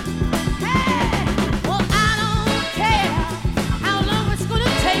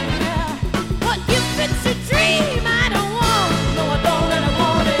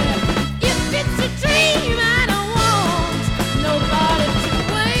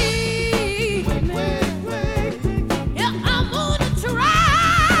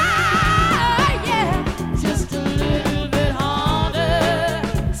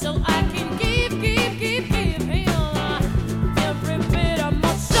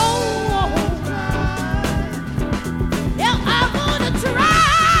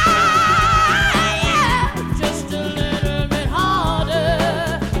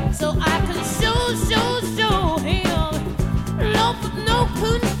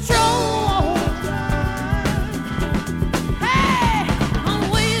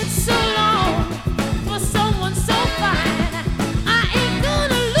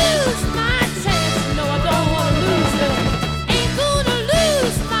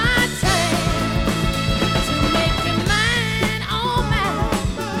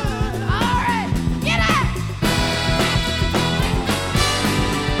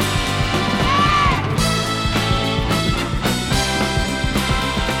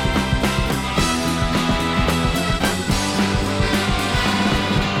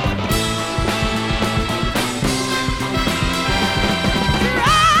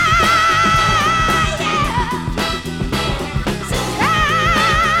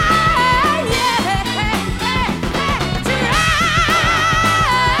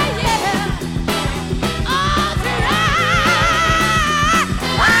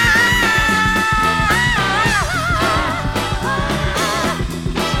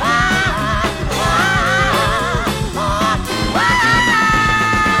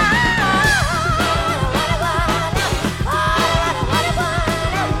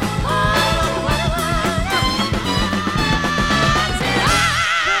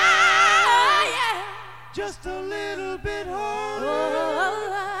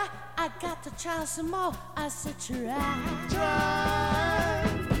try some more. I said try.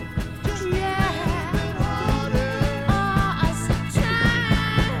 Just yeah. Oh, I said try.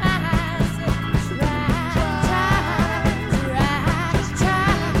 I said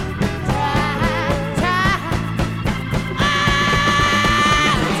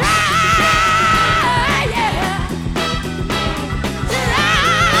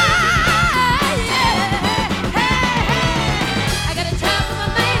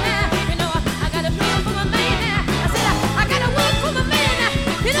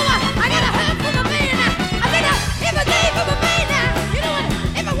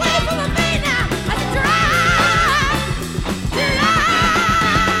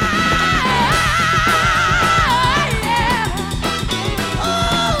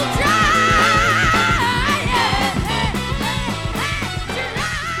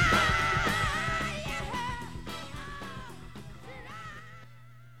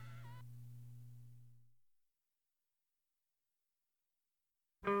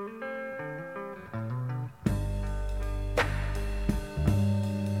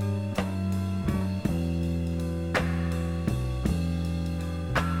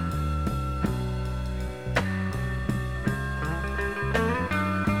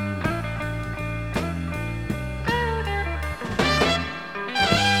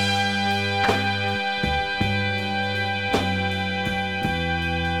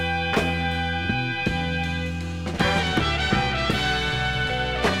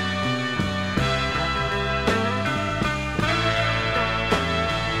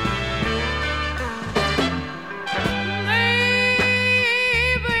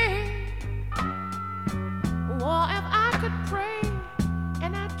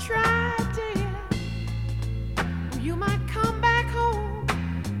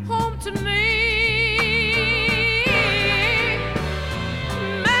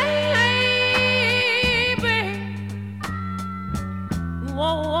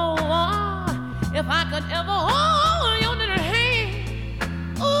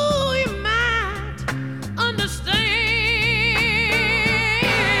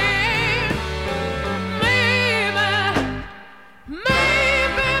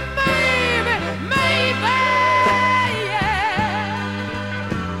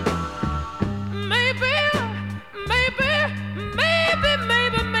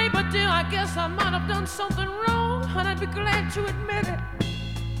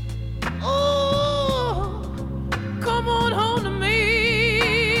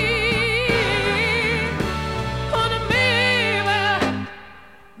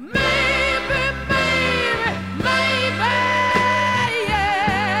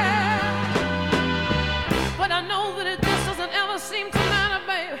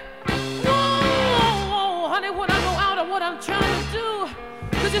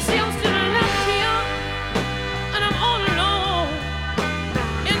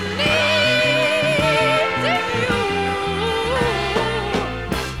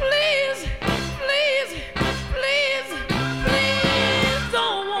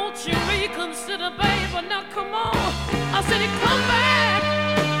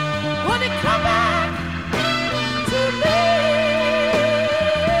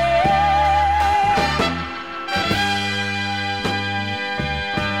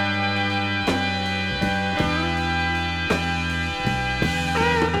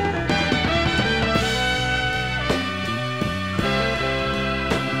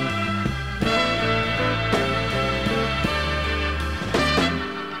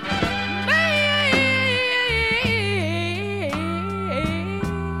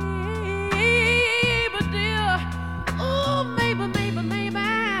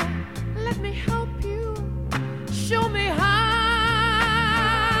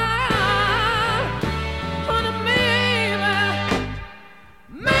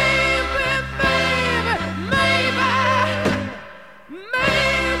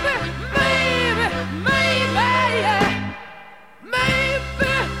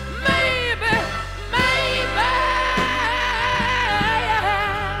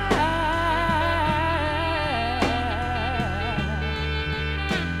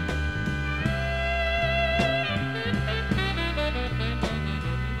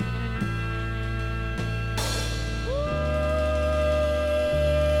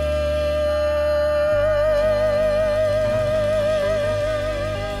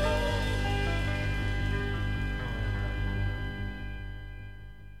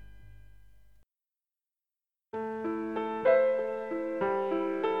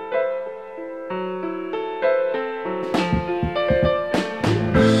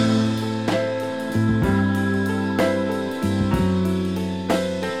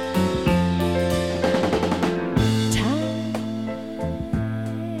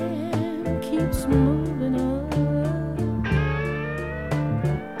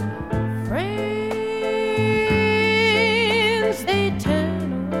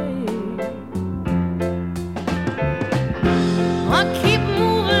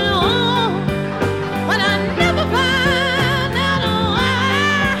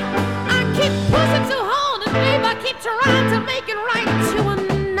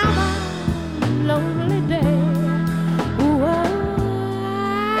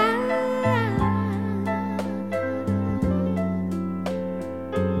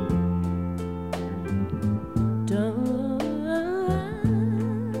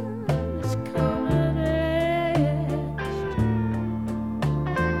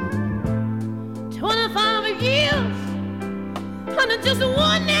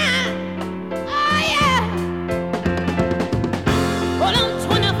one now. Oh yeah. Well, I'm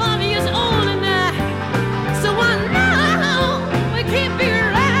 25 years older now, so I know it can't be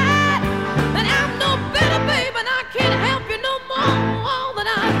right. And I'm no better, babe, and I can't help you no more than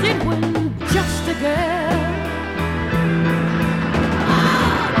I did when just a girl.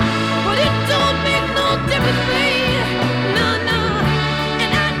 But it don't make no difference, babe. No, no.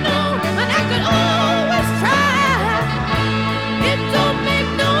 And I know, and I could always try. It don't make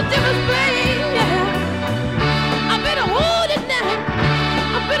no difference, babe. I better hold it now.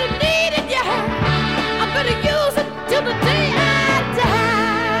 I better need it, yeah. I better use it till the day I die.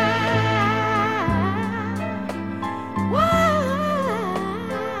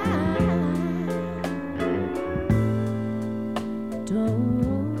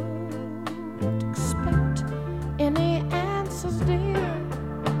 Don't expect any answers, dear.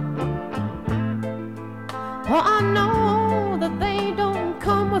 For I know that they don't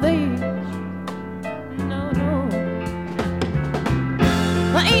come with age. No, no.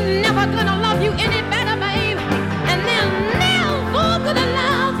 I ain't never gonna love you any better, babe. And they're never gonna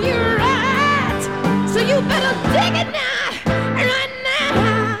love you right. So you better dig it now, right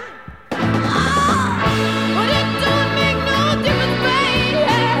now. But it don't make no difference, babe.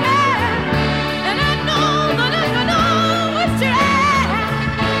 And I know that I can always try.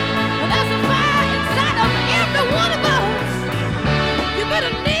 But there's a fire inside of every one of us. You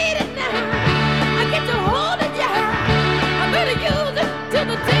better need it now. I get to hold it, yeah. I better use it till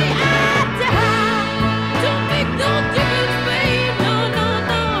the day I die. Don't make no difference, babe. No, no,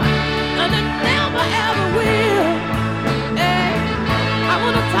 no. And it never ever will. Hey, I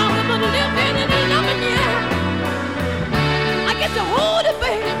wanna talk about living and loving you. I get to hold it,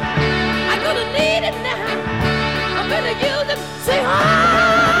 babe. I gonna need it now. I better use it. Say,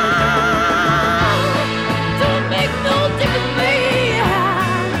 don't make no difference, babe.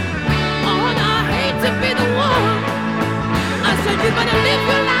 Oh, and I hate to be the one. I said you better live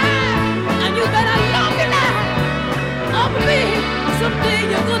your life and you better love your life. Oh, baby, someday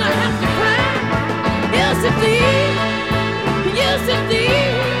you're gonna have to cry. Yes, indeed. Yes,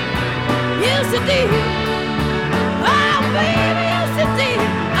 indeed. Yes, indeed. Oh, baby, yes, indeed.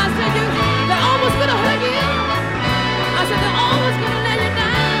 I said they're always gonna hurt you. I said they're always gonna let you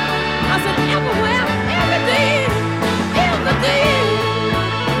down. I said everywhere, every day,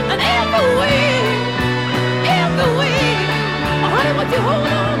 and every way. Oh, honey, what you hold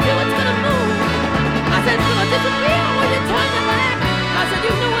on to, it's gonna move. I said it's gonna disappear when you turn your back. I said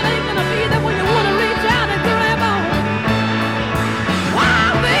you know it ain't gonna be there when you wanna reach out and grab on.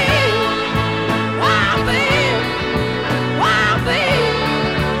 Wow, babe. Wow, babe. Wow, babe.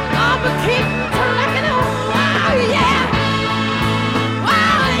 Oh, but keep trucking on. Wow, yeah.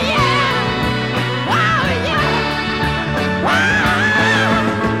 Wow, yeah. Wow, yeah.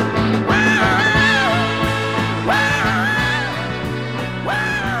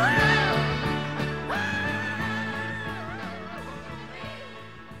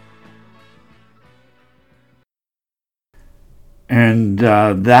 And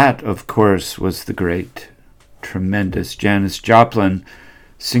that, of course, was the great, tremendous Janis Joplin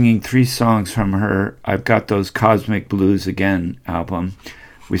singing 3 songs from her I've Got Those Cosmic Blues Again album.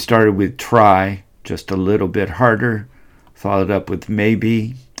 We started with Try, just a little bit harder, followed up with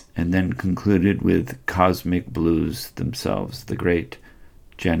Maybe, and then concluded with Cosmic Blues themselves, the great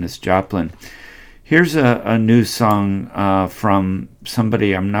Janis Joplin. Here's a new song from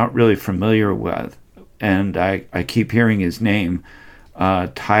somebody I'm not really familiar with, and I keep hearing his name,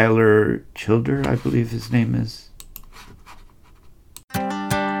 Tyler Childers, I believe his name is.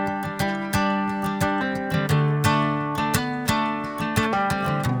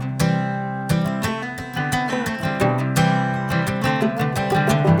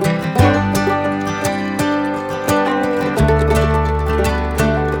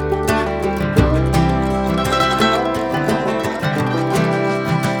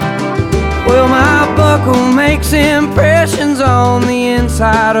 Makes impressions on the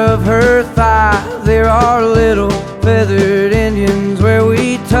inside of her thigh. There are little feathered Indians where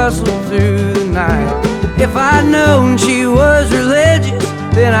we tussle through the night. If I'd known she was religious,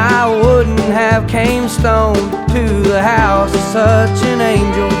 then I wouldn't have came stone to the house of such an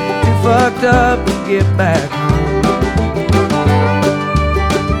angel, too fucked up to get back home.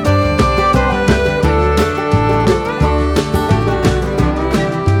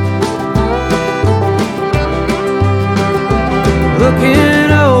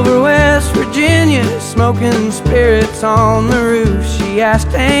 Looking over West Virginia, smoking spirits on the roof, she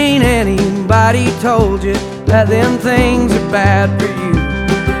asked, ain't anybody told you that them things are bad for you?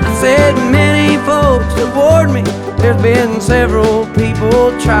 I said, many folks have warned me There's been several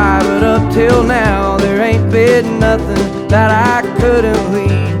people try, but up till now there ain't been nothing that I couldn't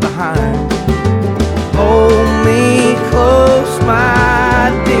leave behind. Hold me close,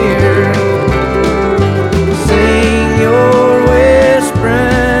 my dear. Sing your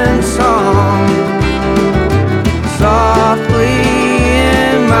whispering song softly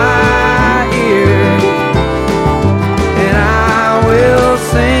in my ear, and I will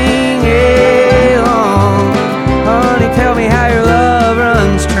sing along. Honey, tell me how your love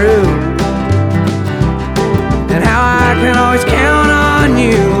runs true, and how I can always count on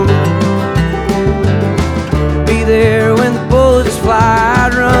you. Be there when the bullets fly.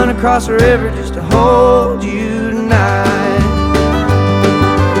 I'd run across the river just to hold you tonight.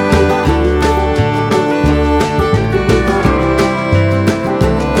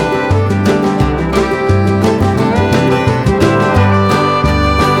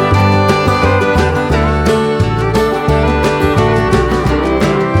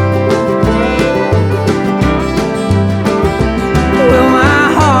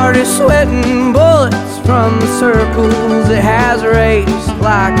 Sweating bullets from the circles it has raced,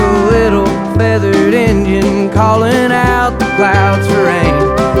 like a little feathered engine calling out the clouds for rain.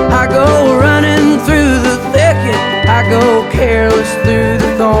 I go running through the thicket, I go careless through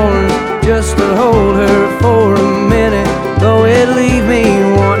the thorns, just to hold her for a minute, though it leave me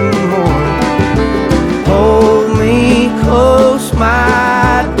wanting more. Hold me close,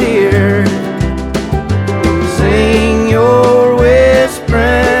 my dear. Sing your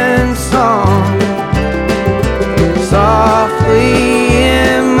whispering song softly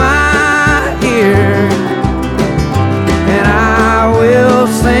in my ear, and I will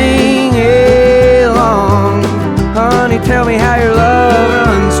sing along. Honey, tell me how your love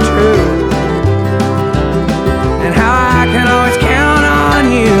runs true, and how I can always count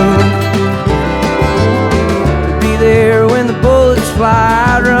on you. Be there when the bullets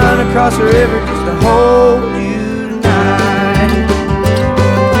fly. I'd run across the river just to hold you.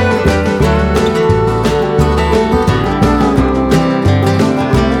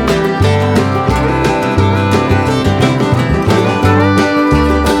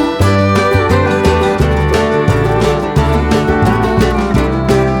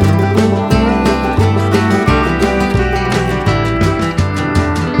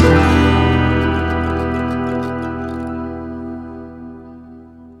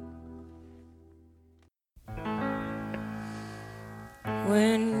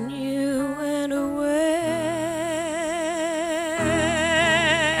 When you went away,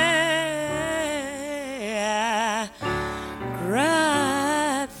 I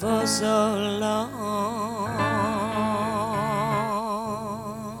cried for so long.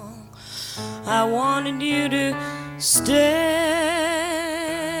 I wanted you to stay,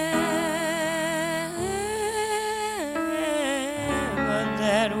 but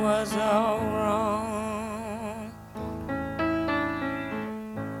that was all wrong.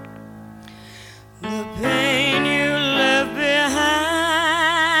 The pain you left behind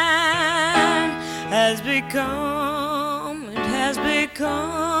has become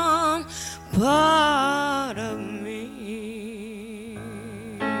part of me,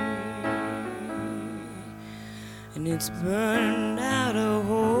 and it's burned out a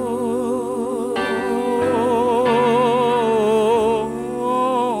hole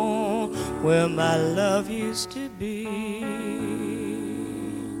where my love used to be.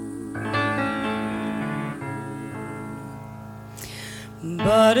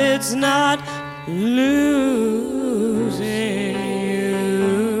 But it's not losing you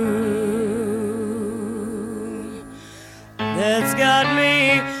that's got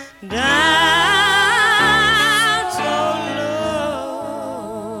me down so low.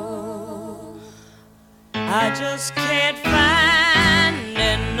 I just can't find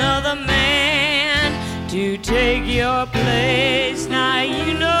another man to take your place. Now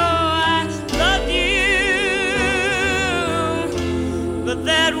you know I love you, but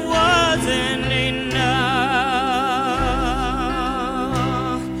that wasn't enough.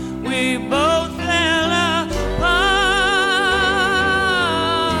 We both fell apart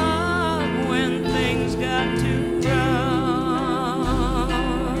when things got too rough.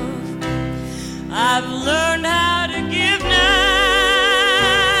 I've learned how to give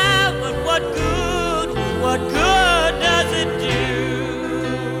now, but what good does it do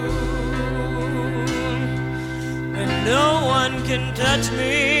when no one can touch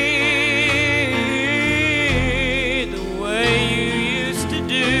me the way you used to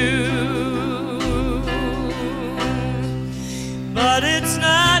do?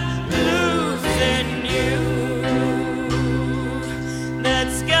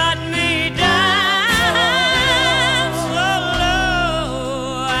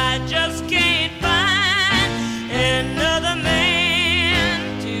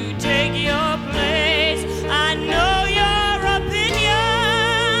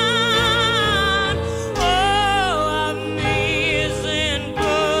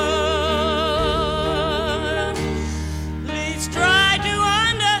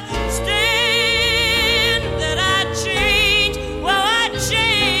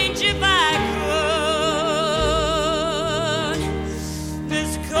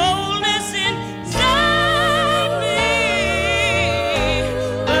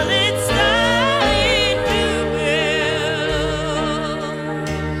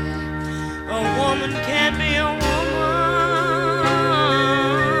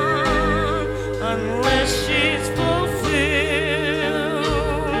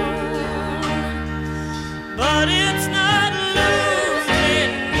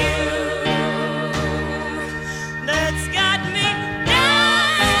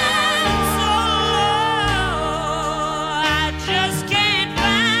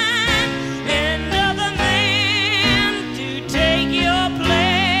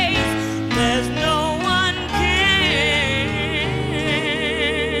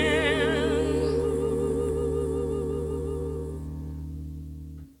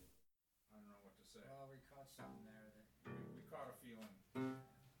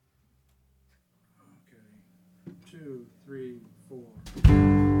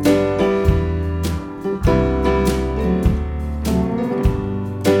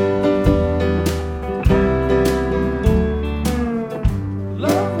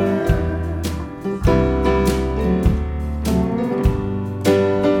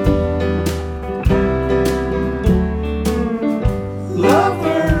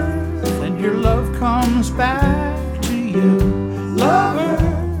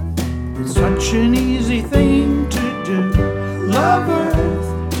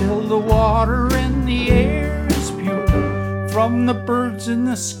 till the water in the air is pure, from the birds in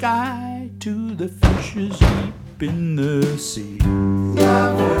the sky to the fishes deep in the sea.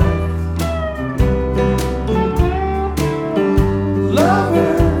 Love Earth, love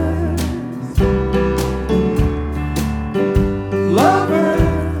Earth, love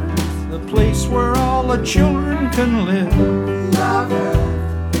Earth, the place where all the children can live. Love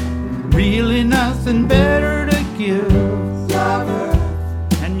Earth, really nothing better to give. Love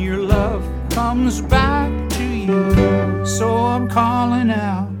Earth, and your love comes back to you. So I'm calling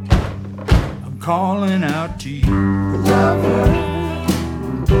out to you. Love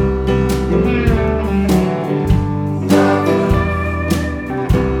Earth, love Earth.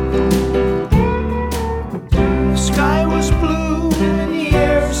 The sky was blue and the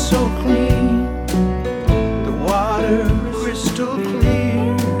air so clean, the water crystal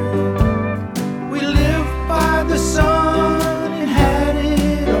clear. We lived by the sun and had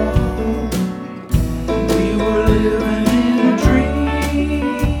it all. We were living in a dream.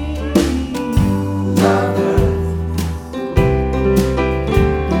 Love Earth,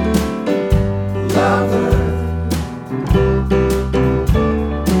 love Earth,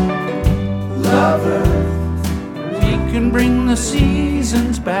 love Earth. We can bring the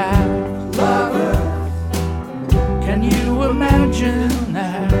seasons back. Love Earth, can you imagine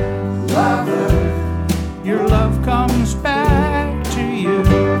that? Love Earth, your love comes back to you.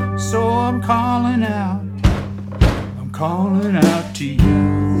 So I'm calling out to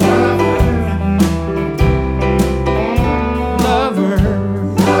you. Love Earth, love Earth,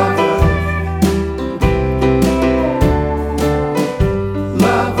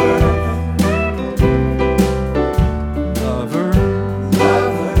 love Earth, love Earth,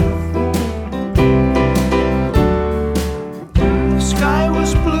 love Earth. The sky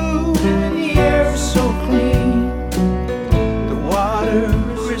was blue and the air so clean, the water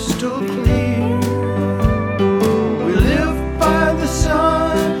crystal clear. We lived by the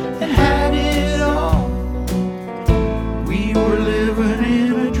sun and had it all. We were living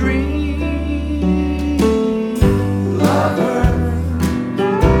in a dream. Love Earth,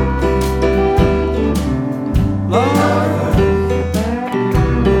 love Earth,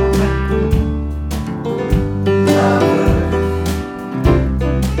 love Earth,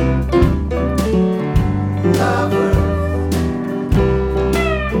 love Earth.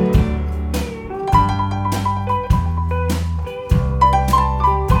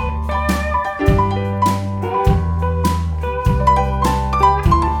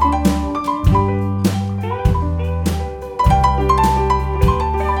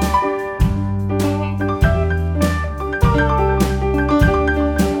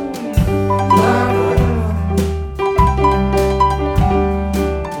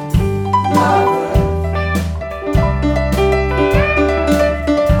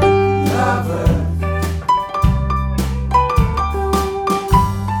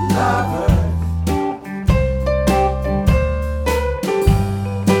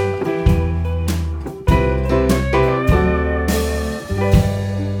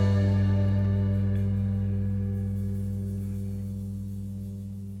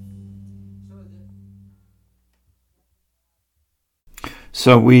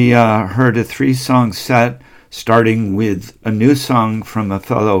 So we heard a 3-song set, starting with a new song from a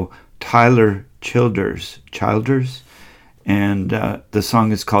fellow Tyler Childers, and the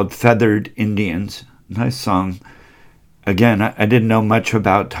song is called Feathered Indians. Nice song. Again, I didn't know much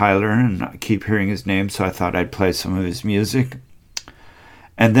about Tyler, and I keep hearing his name, so I thought I'd play some of his music.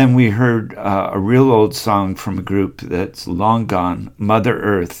 And then we heard a real old song from a group that's long gone, Mother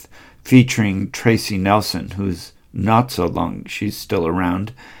Earth, featuring Tracy Nelson, who's not so long, she's still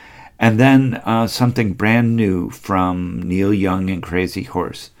around. And then something brand new from Neil Young and Crazy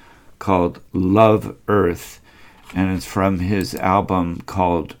Horse called Love Earth, and it's from his album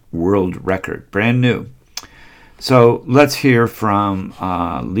called World Record, brand new. So let's hear from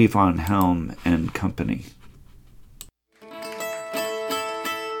Levon Helm and company.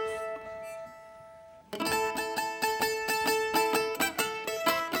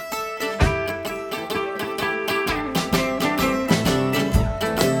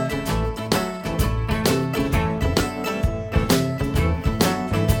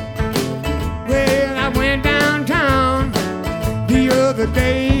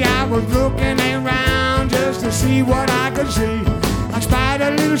 See what I could see. I spied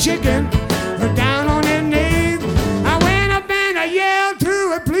a little chicken down on his knees. I went up and I yelled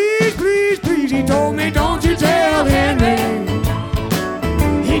to it, please, please, please. He told me, don't you tell Henry.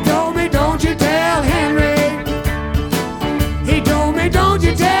 He told me, don't you tell Henry. He told me, don't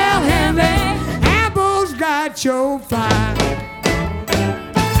you tell Henry. Apples got your fire.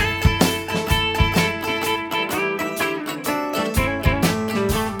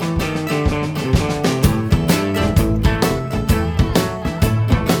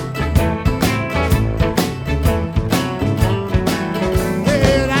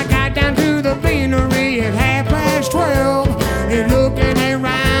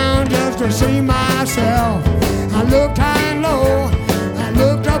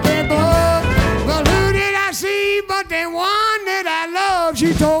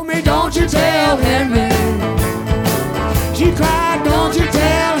 told me, don't you tell Henry. She cried, don't you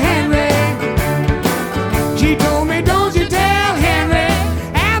tell Henry. She told me, don't you tell Henry.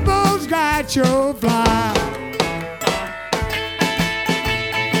 Apple's got your fly.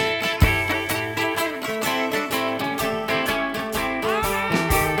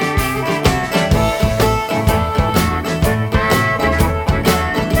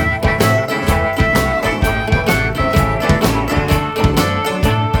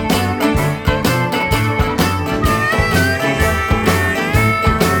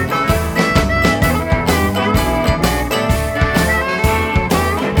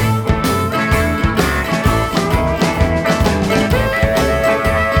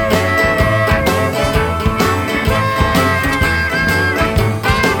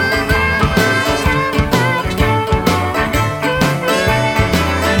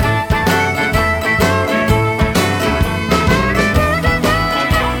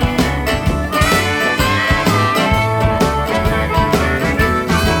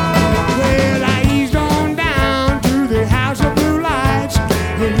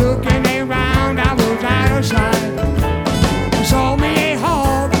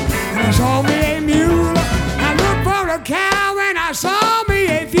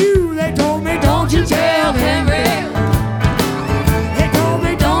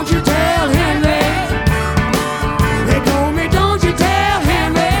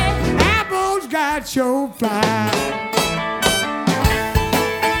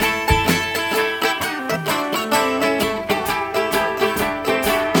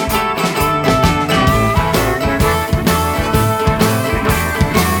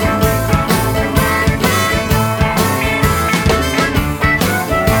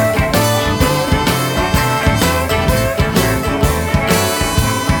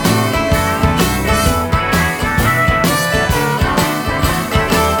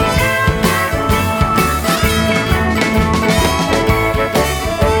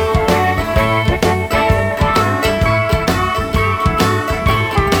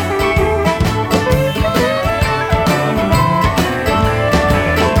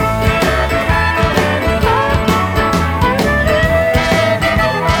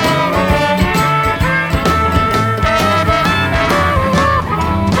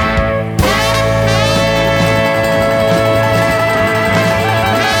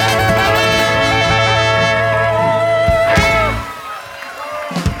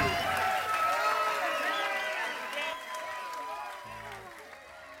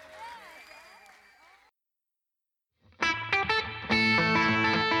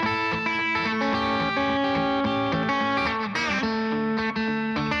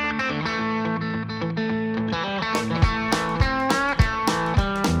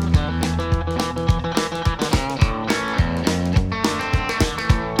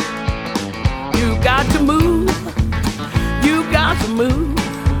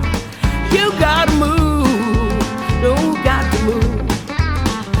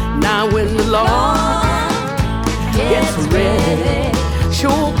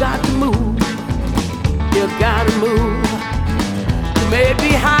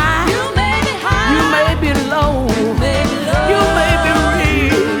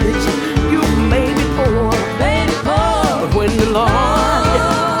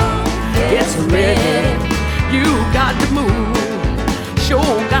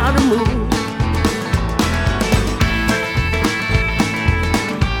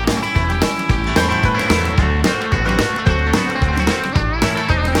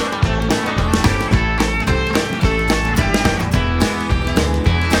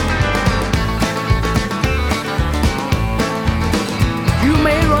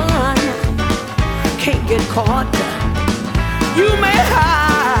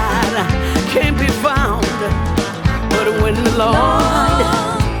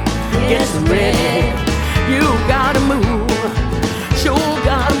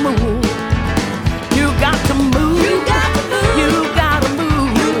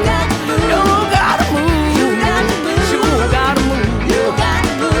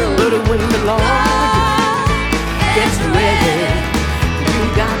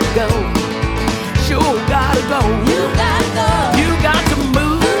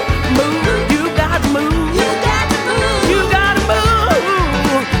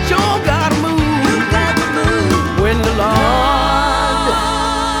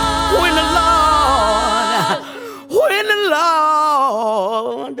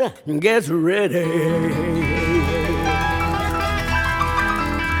 Gets ready.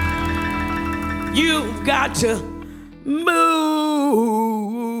 You've got to move.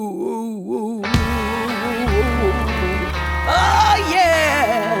 Oh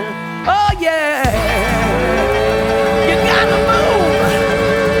yeah.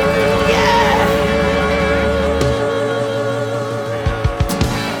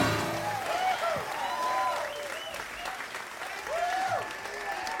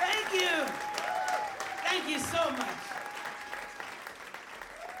 so much.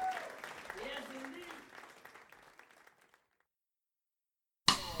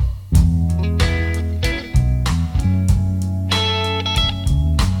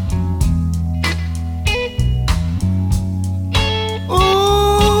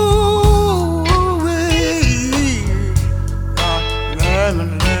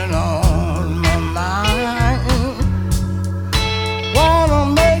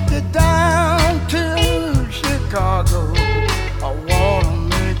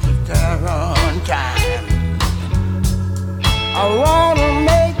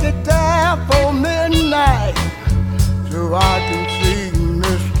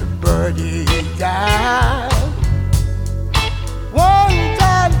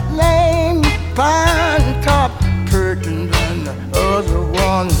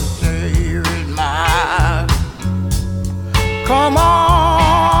 Come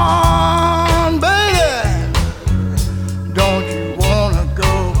on, baby, don't you wanna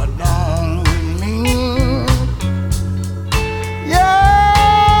go along with me? Yeah,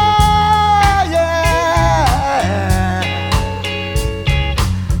 yeah.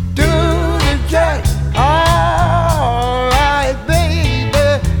 Do the jack, all right, baby.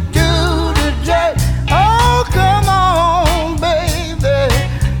 Do the jack, oh come on, baby.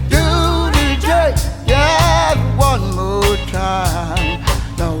 Do the jack, yeah, one more time.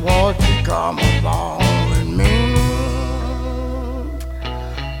 Now won't you come along with me?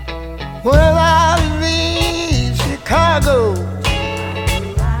 When I leave Chicago,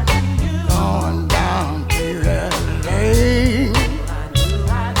 going down to LA,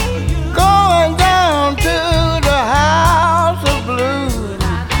 going down to the House of Blues,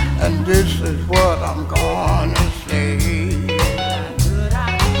 and this is what I'm gonna say.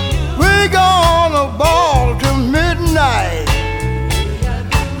 We're gonna ball till midnight,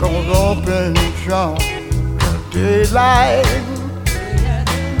 gonna open shop till daylight.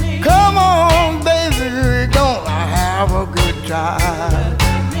 Come on, baby, we're gonna have a good time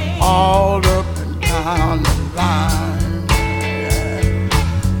all up and down the line.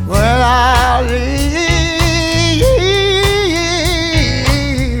 When I leave,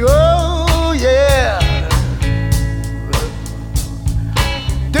 oh yeah,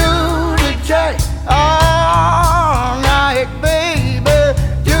 do the jack all night, baby.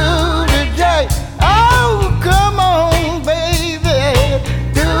 Do the jack, oh come on, baby.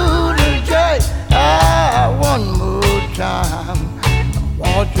 Do the jack, one more time.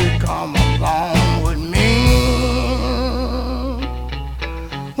 Won't you come along with me?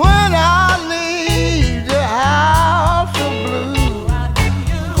 When I leave the House of Blues,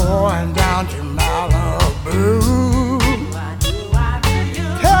 going down to Malibu,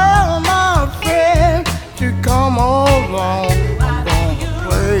 tell my friend to come along. I'm gonna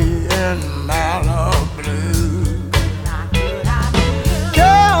play in Malibu.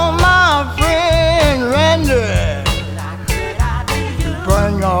 Tell my friend Randy to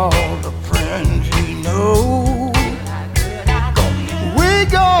bring all the friends he knows. We're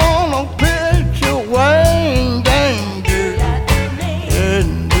gonna picture Wayne Danger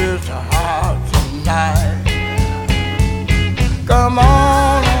in this house tonight. Come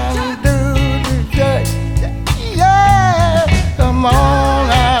on and do the jack, yeah. Come on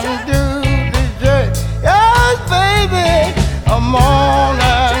and do the jack, yes, baby. Come on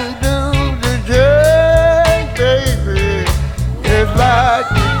and do the jack, baby, just like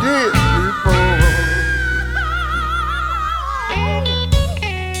you did before.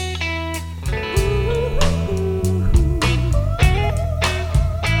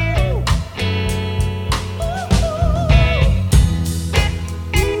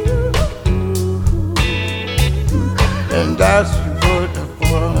 And that's what the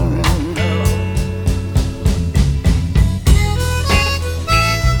fun does.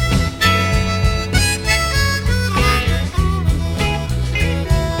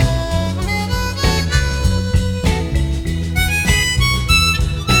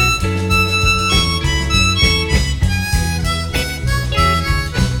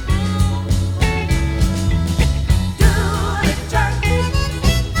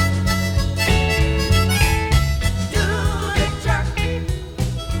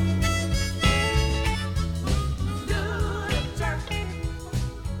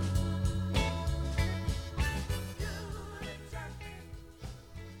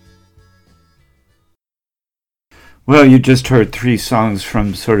 Well, you just heard three songs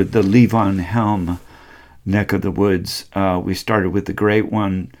from sort of the Levon Helm neck of the woods. We started with the great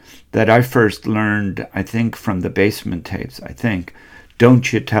one that I first learned, I think, from the Basement Tapes,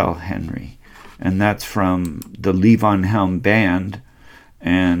 Don't You Tell Henry. And that's from the Levon Helm Band.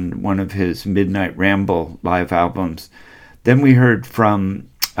 and one of his Midnight Ramble live albums. Then we heard from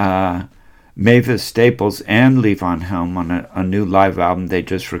Mavis Staples and Levon Helm on a new live album they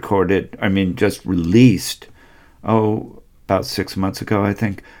just released, about 6 months ago, I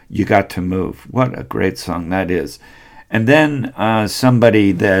think. You Got to Move. What a great song that is. And then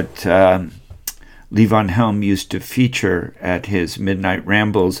somebody that Levon Helm used to feature at his Midnight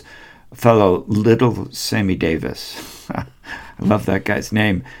Rambles, a fellow Little Sammy Davis. I love that guy's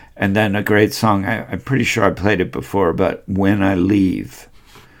name. And then a great song, I'm pretty sure I played it before, but When I Leave.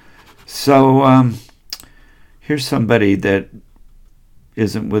 So here's somebody that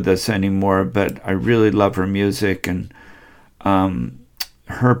isn't with us anymore, but I really love her music. And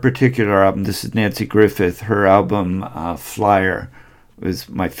her particular album, this is Nanci Griffith, her album Flyer was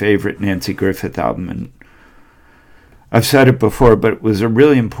my favorite Nanci Griffith album. And I've said it before, but it was a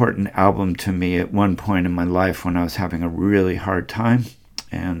really important album to me at one point in my life when I was having a really hard time.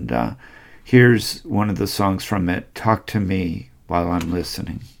 And here's one of the songs from it, Talk to Me While I'm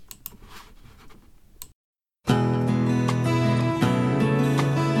Listening.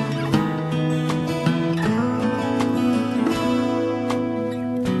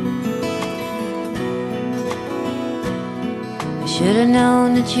 Should have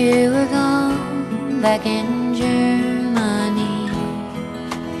known that you were gone back in Germany.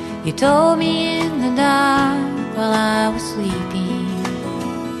 You told me in the dark while I was sleeping,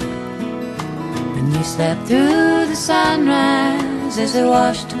 and you slept through the sunrise as it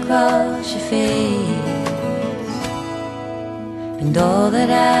washed across your face. And all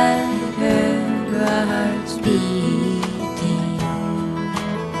that I had heard were our hearts beating.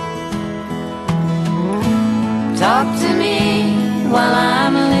 Talk to me while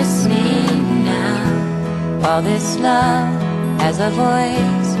I'm listening now, while this love has a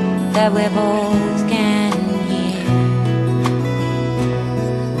voice that we both can hear.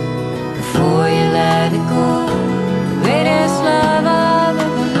 Before you let it go, the greatest love I've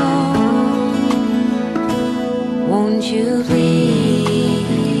ever known, won't you please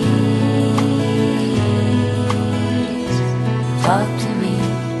talk to me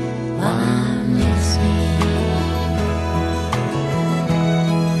while I'm listening.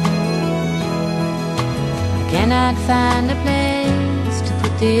 Cannot find a place to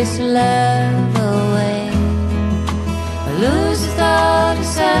put this love away. I lose the thought of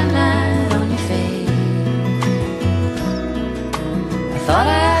sunlight on your face. I thought I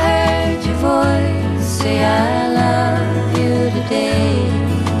heard your voice say I love you today,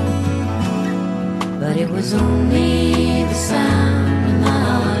 but it was only the sound of my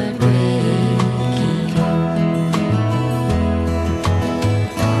heart breaking.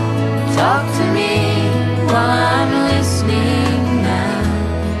 Talk to me while I'm listening now,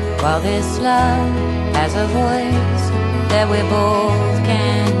 while this love has a voice that we both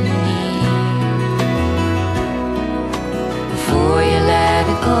can hear. Before you let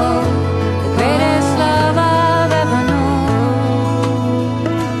it go, the greatest love I've ever known,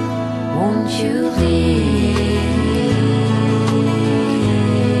 won't you please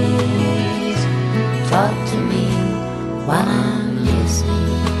talk to me while I'm listening.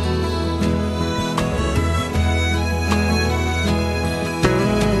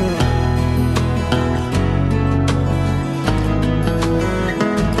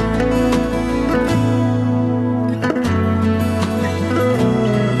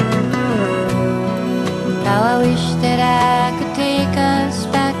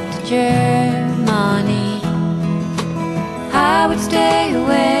 Germany, I would stay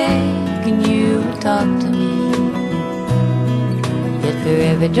awake and you would talk to me. Yet for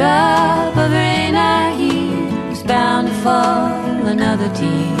every drop of rain I hear is bound to fall another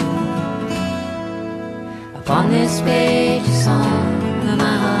tear upon this page of song of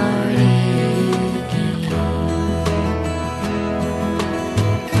my heart aching.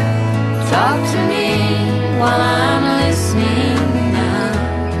 Talk to me while I'm listening,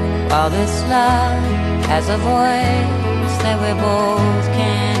 while this love has a voice that we both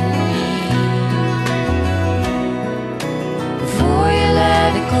can hear. Before you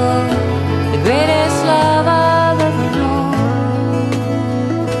let it go, the greatest love I've ever known,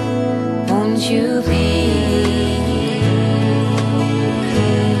 won't you please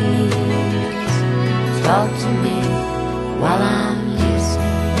talk to me while I'm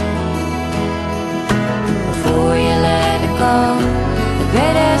listening. Before you let it go,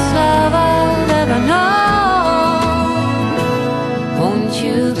 greatest love I've ever known, won't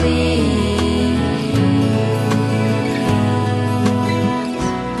you please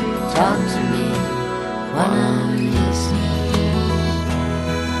talk to me while I'm listening.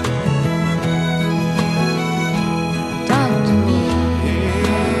 Talk to me.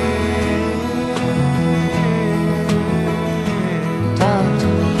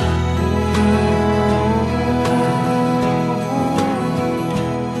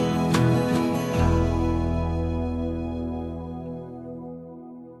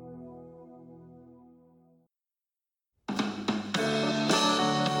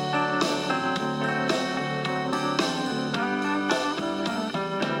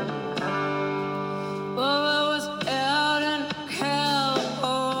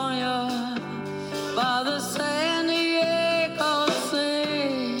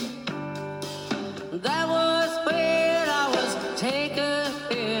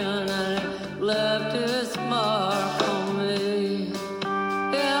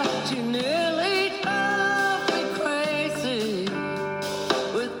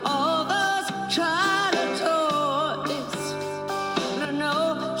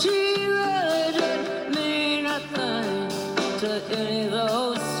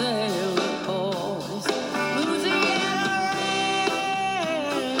 those sailor boys. Louisiana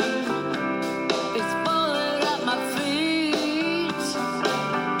rain is falling at my feet.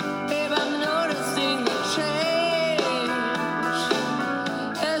 Babe, I'm noticing the change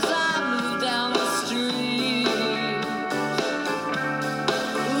as I move down the street.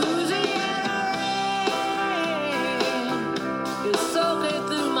 Louisiana rain is soaking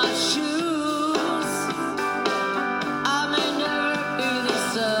through my shoes. I may never be the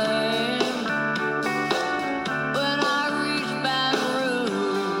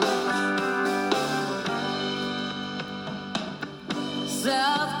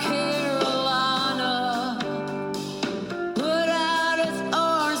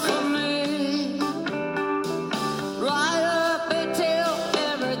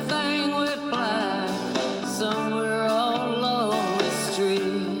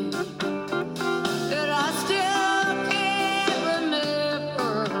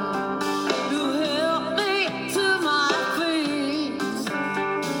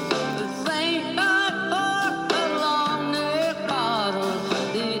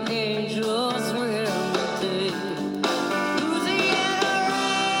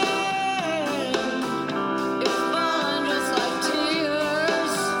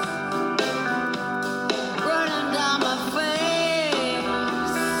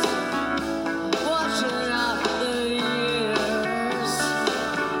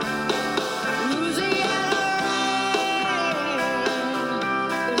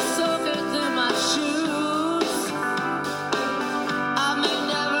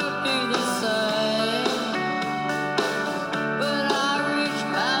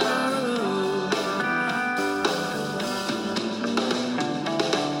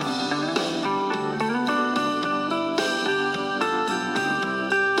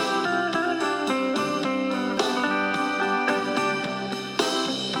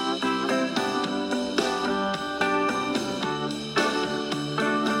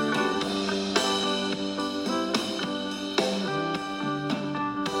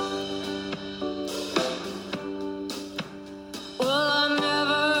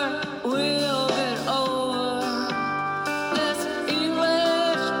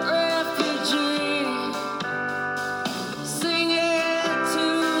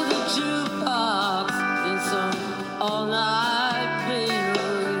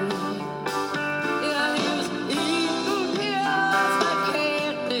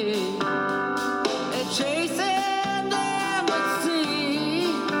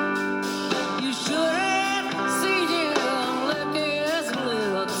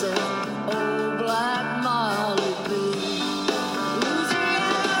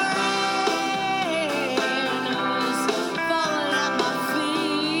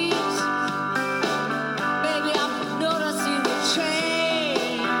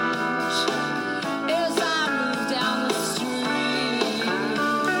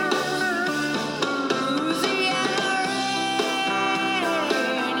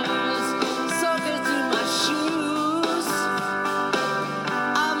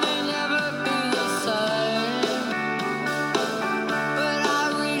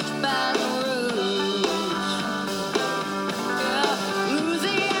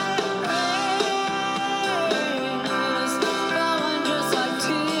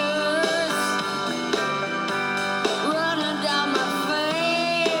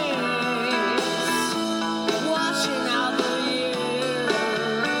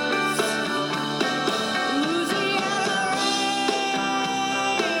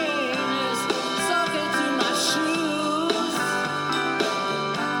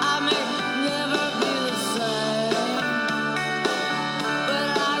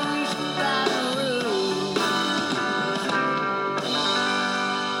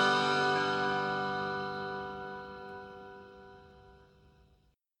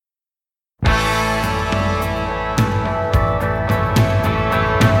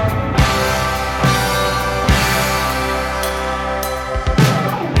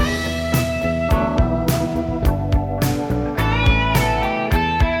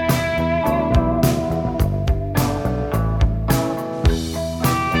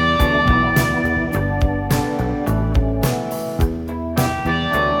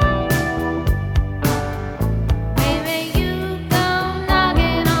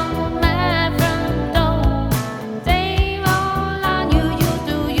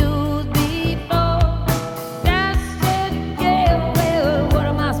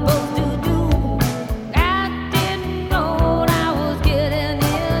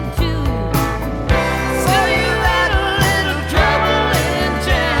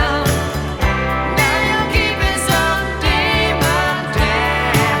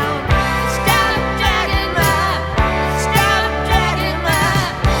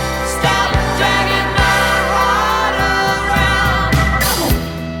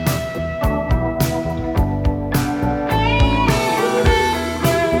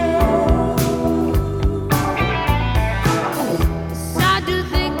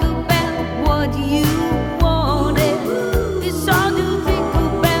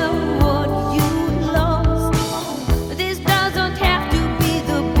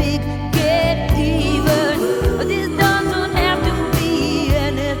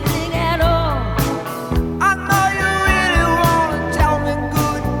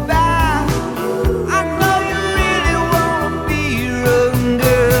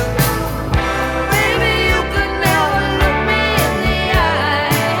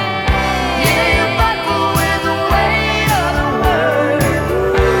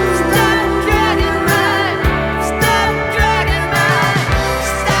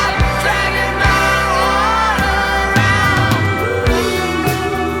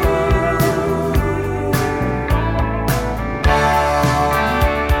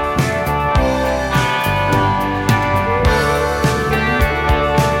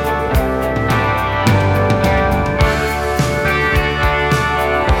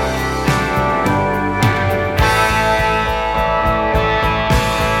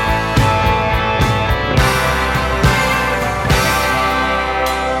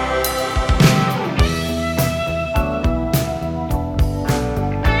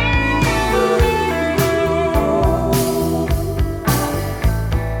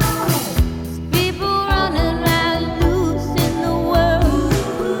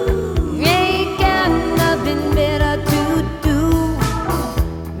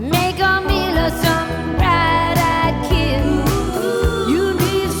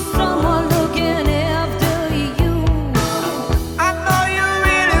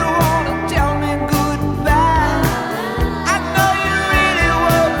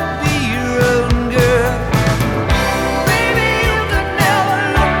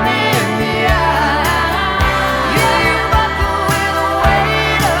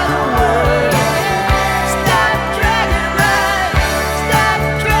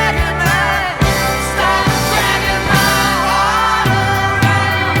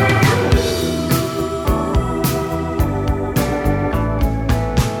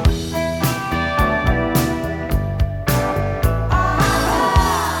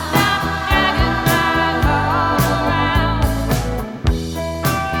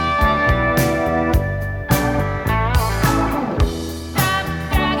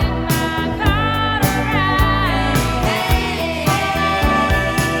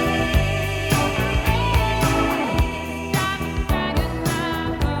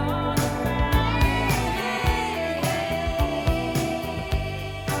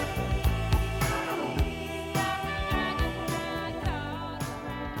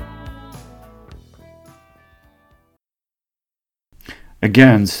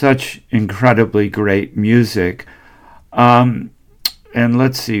Again, such incredibly great music. And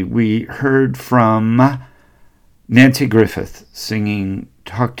let's see, we heard from Nancy Griffith singing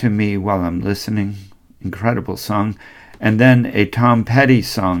Talk to Me While I'm Listening. Incredible song. And then a Tom Petty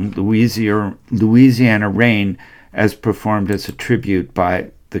song, Louisiana Rain, as performed as a tribute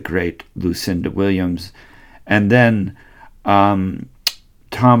by the great Lucinda Williams. And then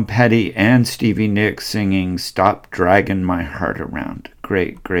Tom Petty and Stevie Nicks singing Stop Dragging My Heart Around.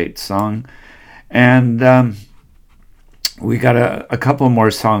 Great, great song. And we got a couple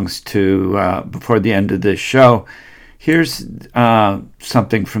more songs to before the end of this show. Here's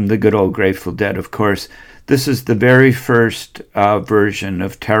something from the good old Grateful Dead, of course. This is the very first version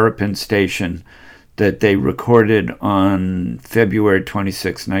of Terrapin Station that they recorded on February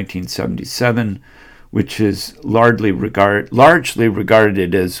 26, 1977, which is largely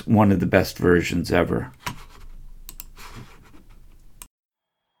regarded as one of the best versions ever.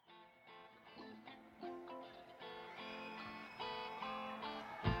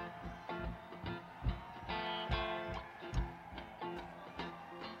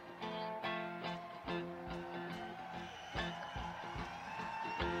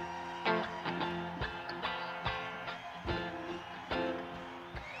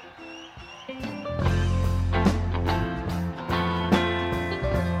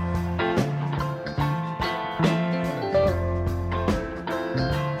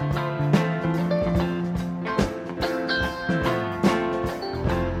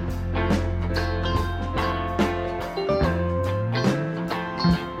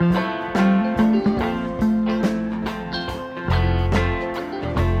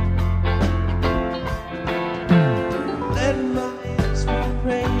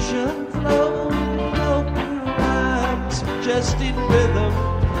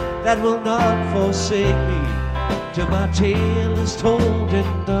 Forsake me till my tale is told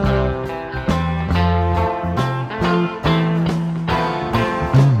and done.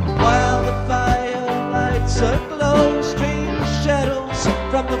 While the fire lights aglow, strange shadows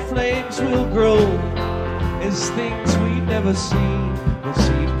from the flames will grow, as things we've never seen will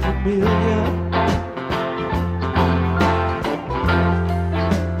seem familiar.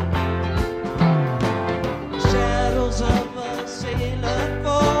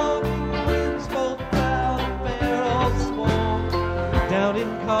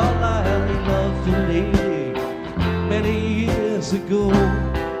 Ago.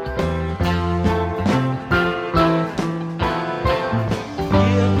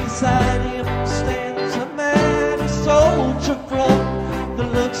 Here beside him stands a man, a soldier from the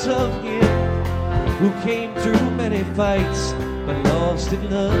looks of him, who came through many fights but lost in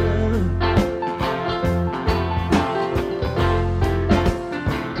love.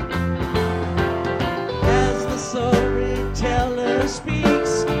 As the storyteller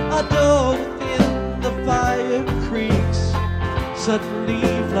speaks, a door within the fire creaks. Suddenly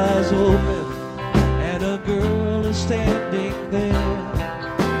flies open, and a girl is standing there.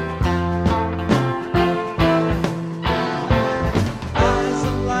 Eyes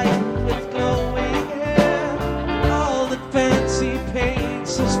of light with glowing hair, all that fancy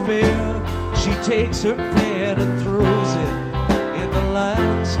paints is fair. She takes her pen and throws it in the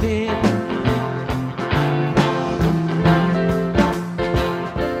lion's den.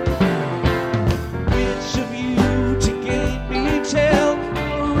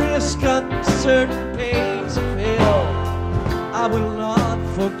 Certain pains of hell, I will not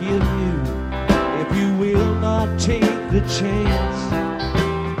forgive you if you will not take the chance.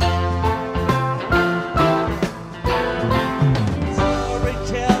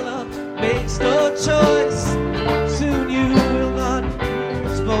 Storyteller makes no choice, soon you will not hear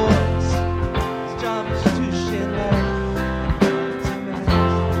his voice. His job is to shed light.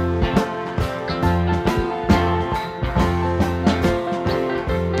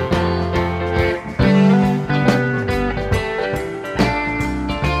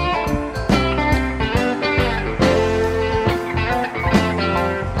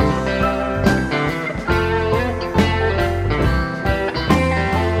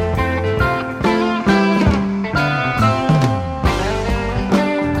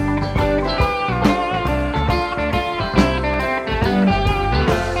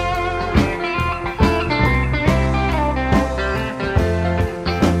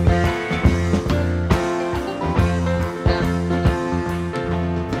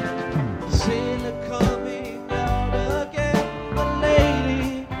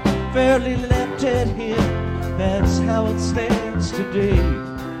 Fairly left at him, that's how it stands today.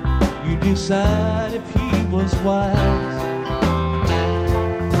 You decide if he was wise.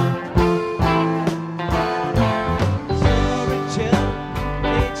 Storyteller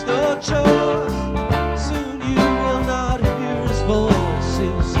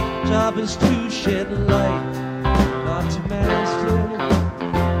his job is to shed light, not to master.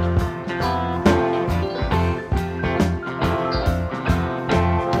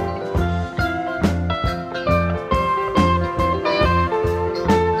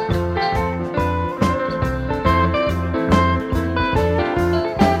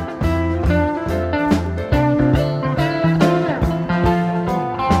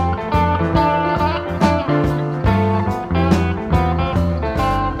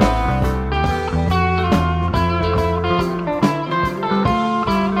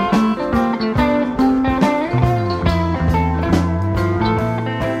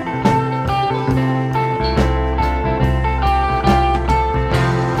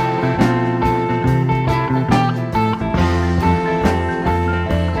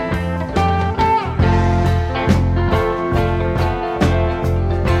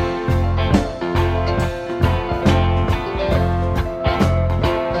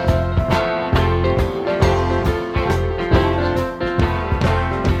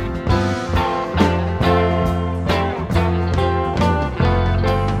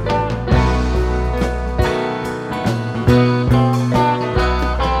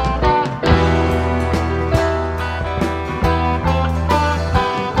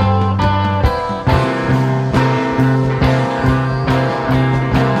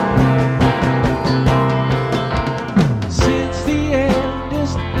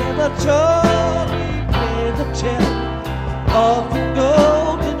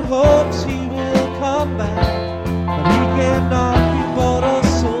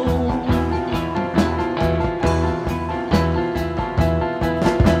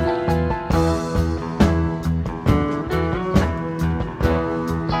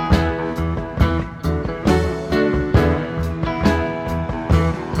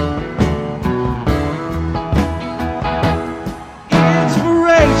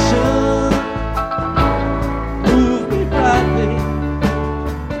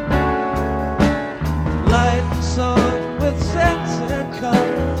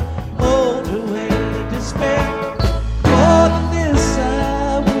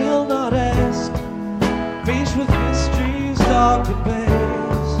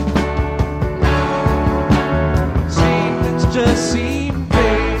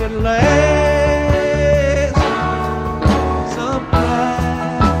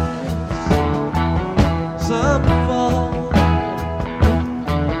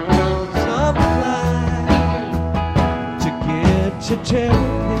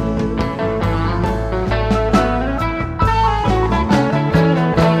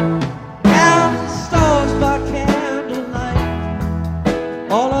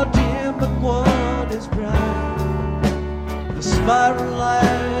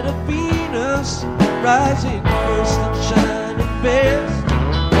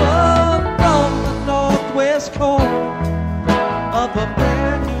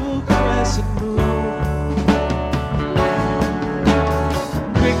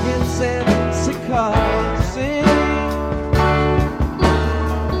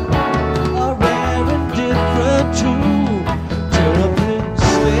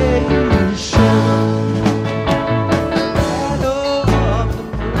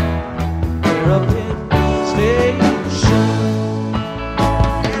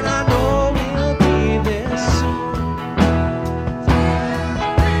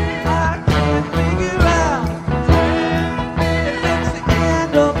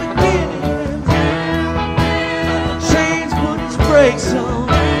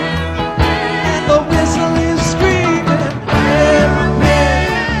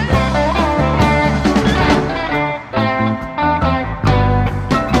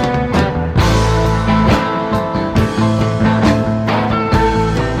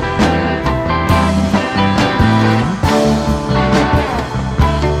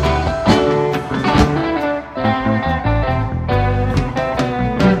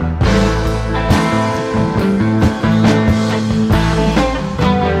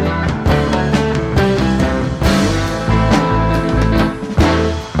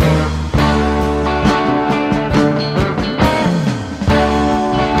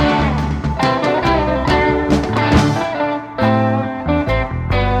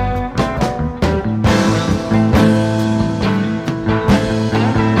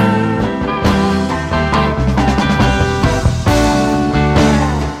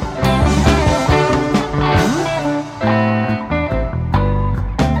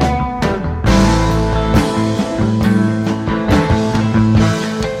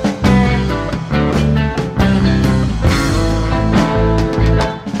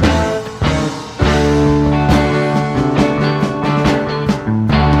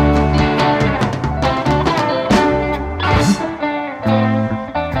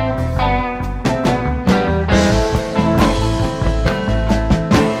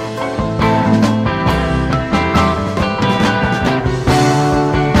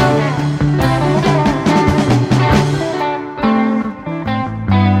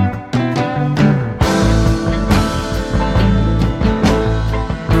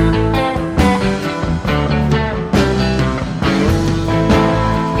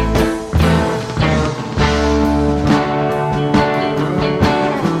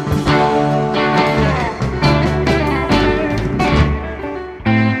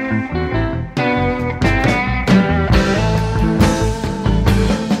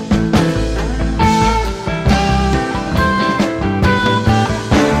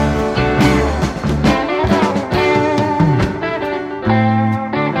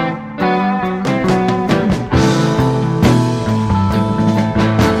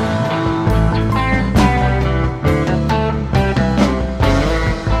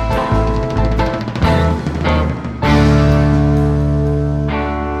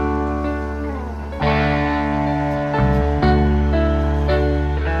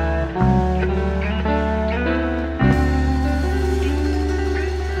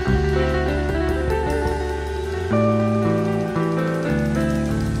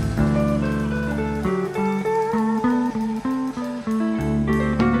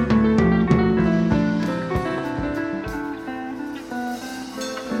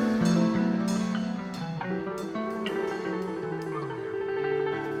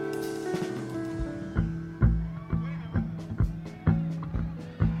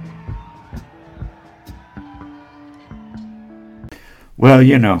 Well,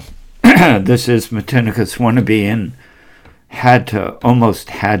 this is Metinnicus Wannabe, and almost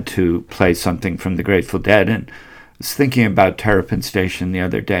had to play something from the Grateful Dead. And I was thinking about Terrapin Station the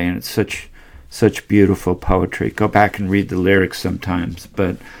other day, and it's such beautiful poetry. Go back and read the lyrics sometime.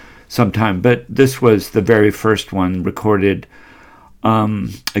 But this was the very first one recorded,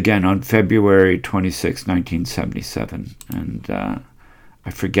 again, on February 26, 1977. And I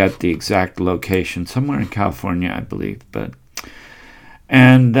forget the exact location, somewhere in California, I believe.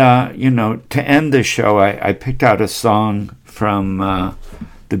 And to end the show, I picked out a song from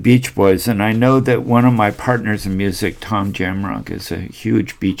the Beach Boys, and I know that one of my partners in music, Tom Jamrock, is a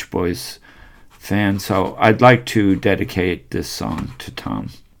huge Beach Boys fan, so I'd like to dedicate this song to Tom.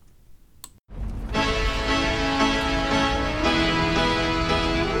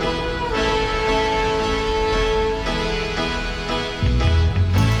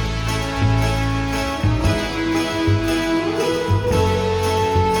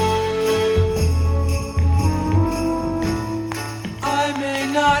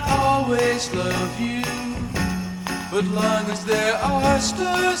 Love you, but long as there are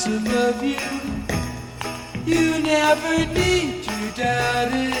stars above you, you never need to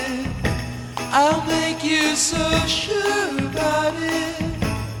doubt it. I'll make you so sure about it.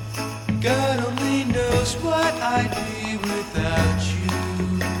 God only knows what I'd be without you.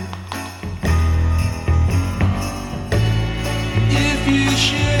 If you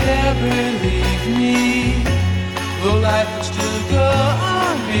should ever leave me, the life would still go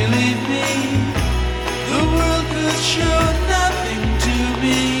on, believe me. The world could show nothing to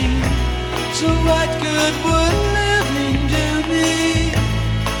me, so what good would living do me?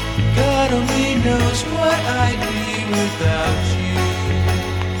 God only knows what I'd be without you.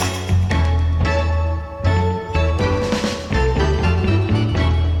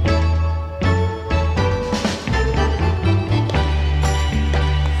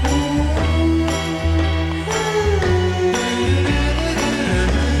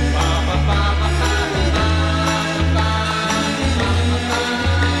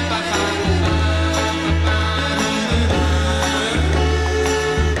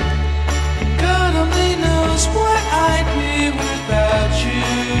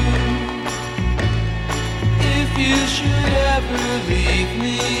 Leave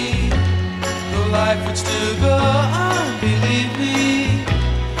me, the life would still go on, believe me.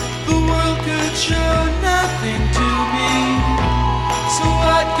 The world could show nothing to me, so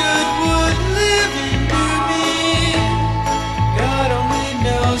what good would living do me? God only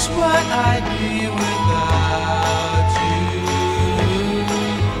knows what I'd be without you.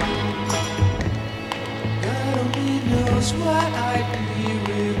 God only knows what I'd be without.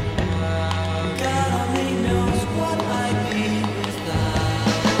 God only knows what I'd be.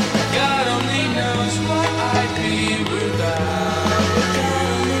 God only knows what I'd be without. God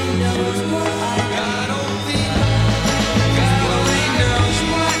only knows what God only knows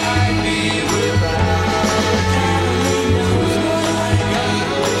what I'd be without. God only knows what God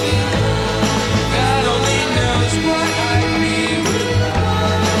only knows what I'd be without. God only knows what God only knows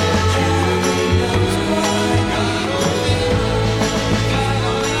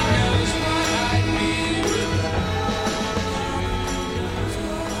what I'd be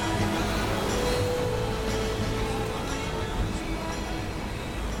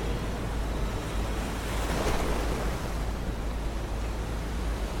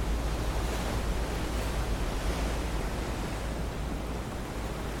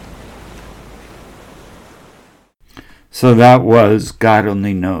So that was God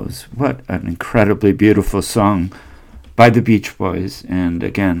Only Knows. What an incredibly beautiful song by the Beach Boys, and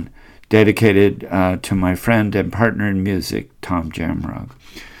again, dedicated to my friend and partner in music, Tom Jamrock.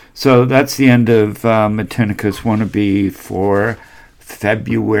 So that's the end of Metinnicus Wannabe for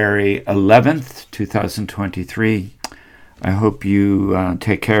February 11th, 2023. I hope you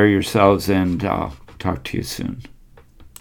take care of yourselves, and I'll talk to you soon.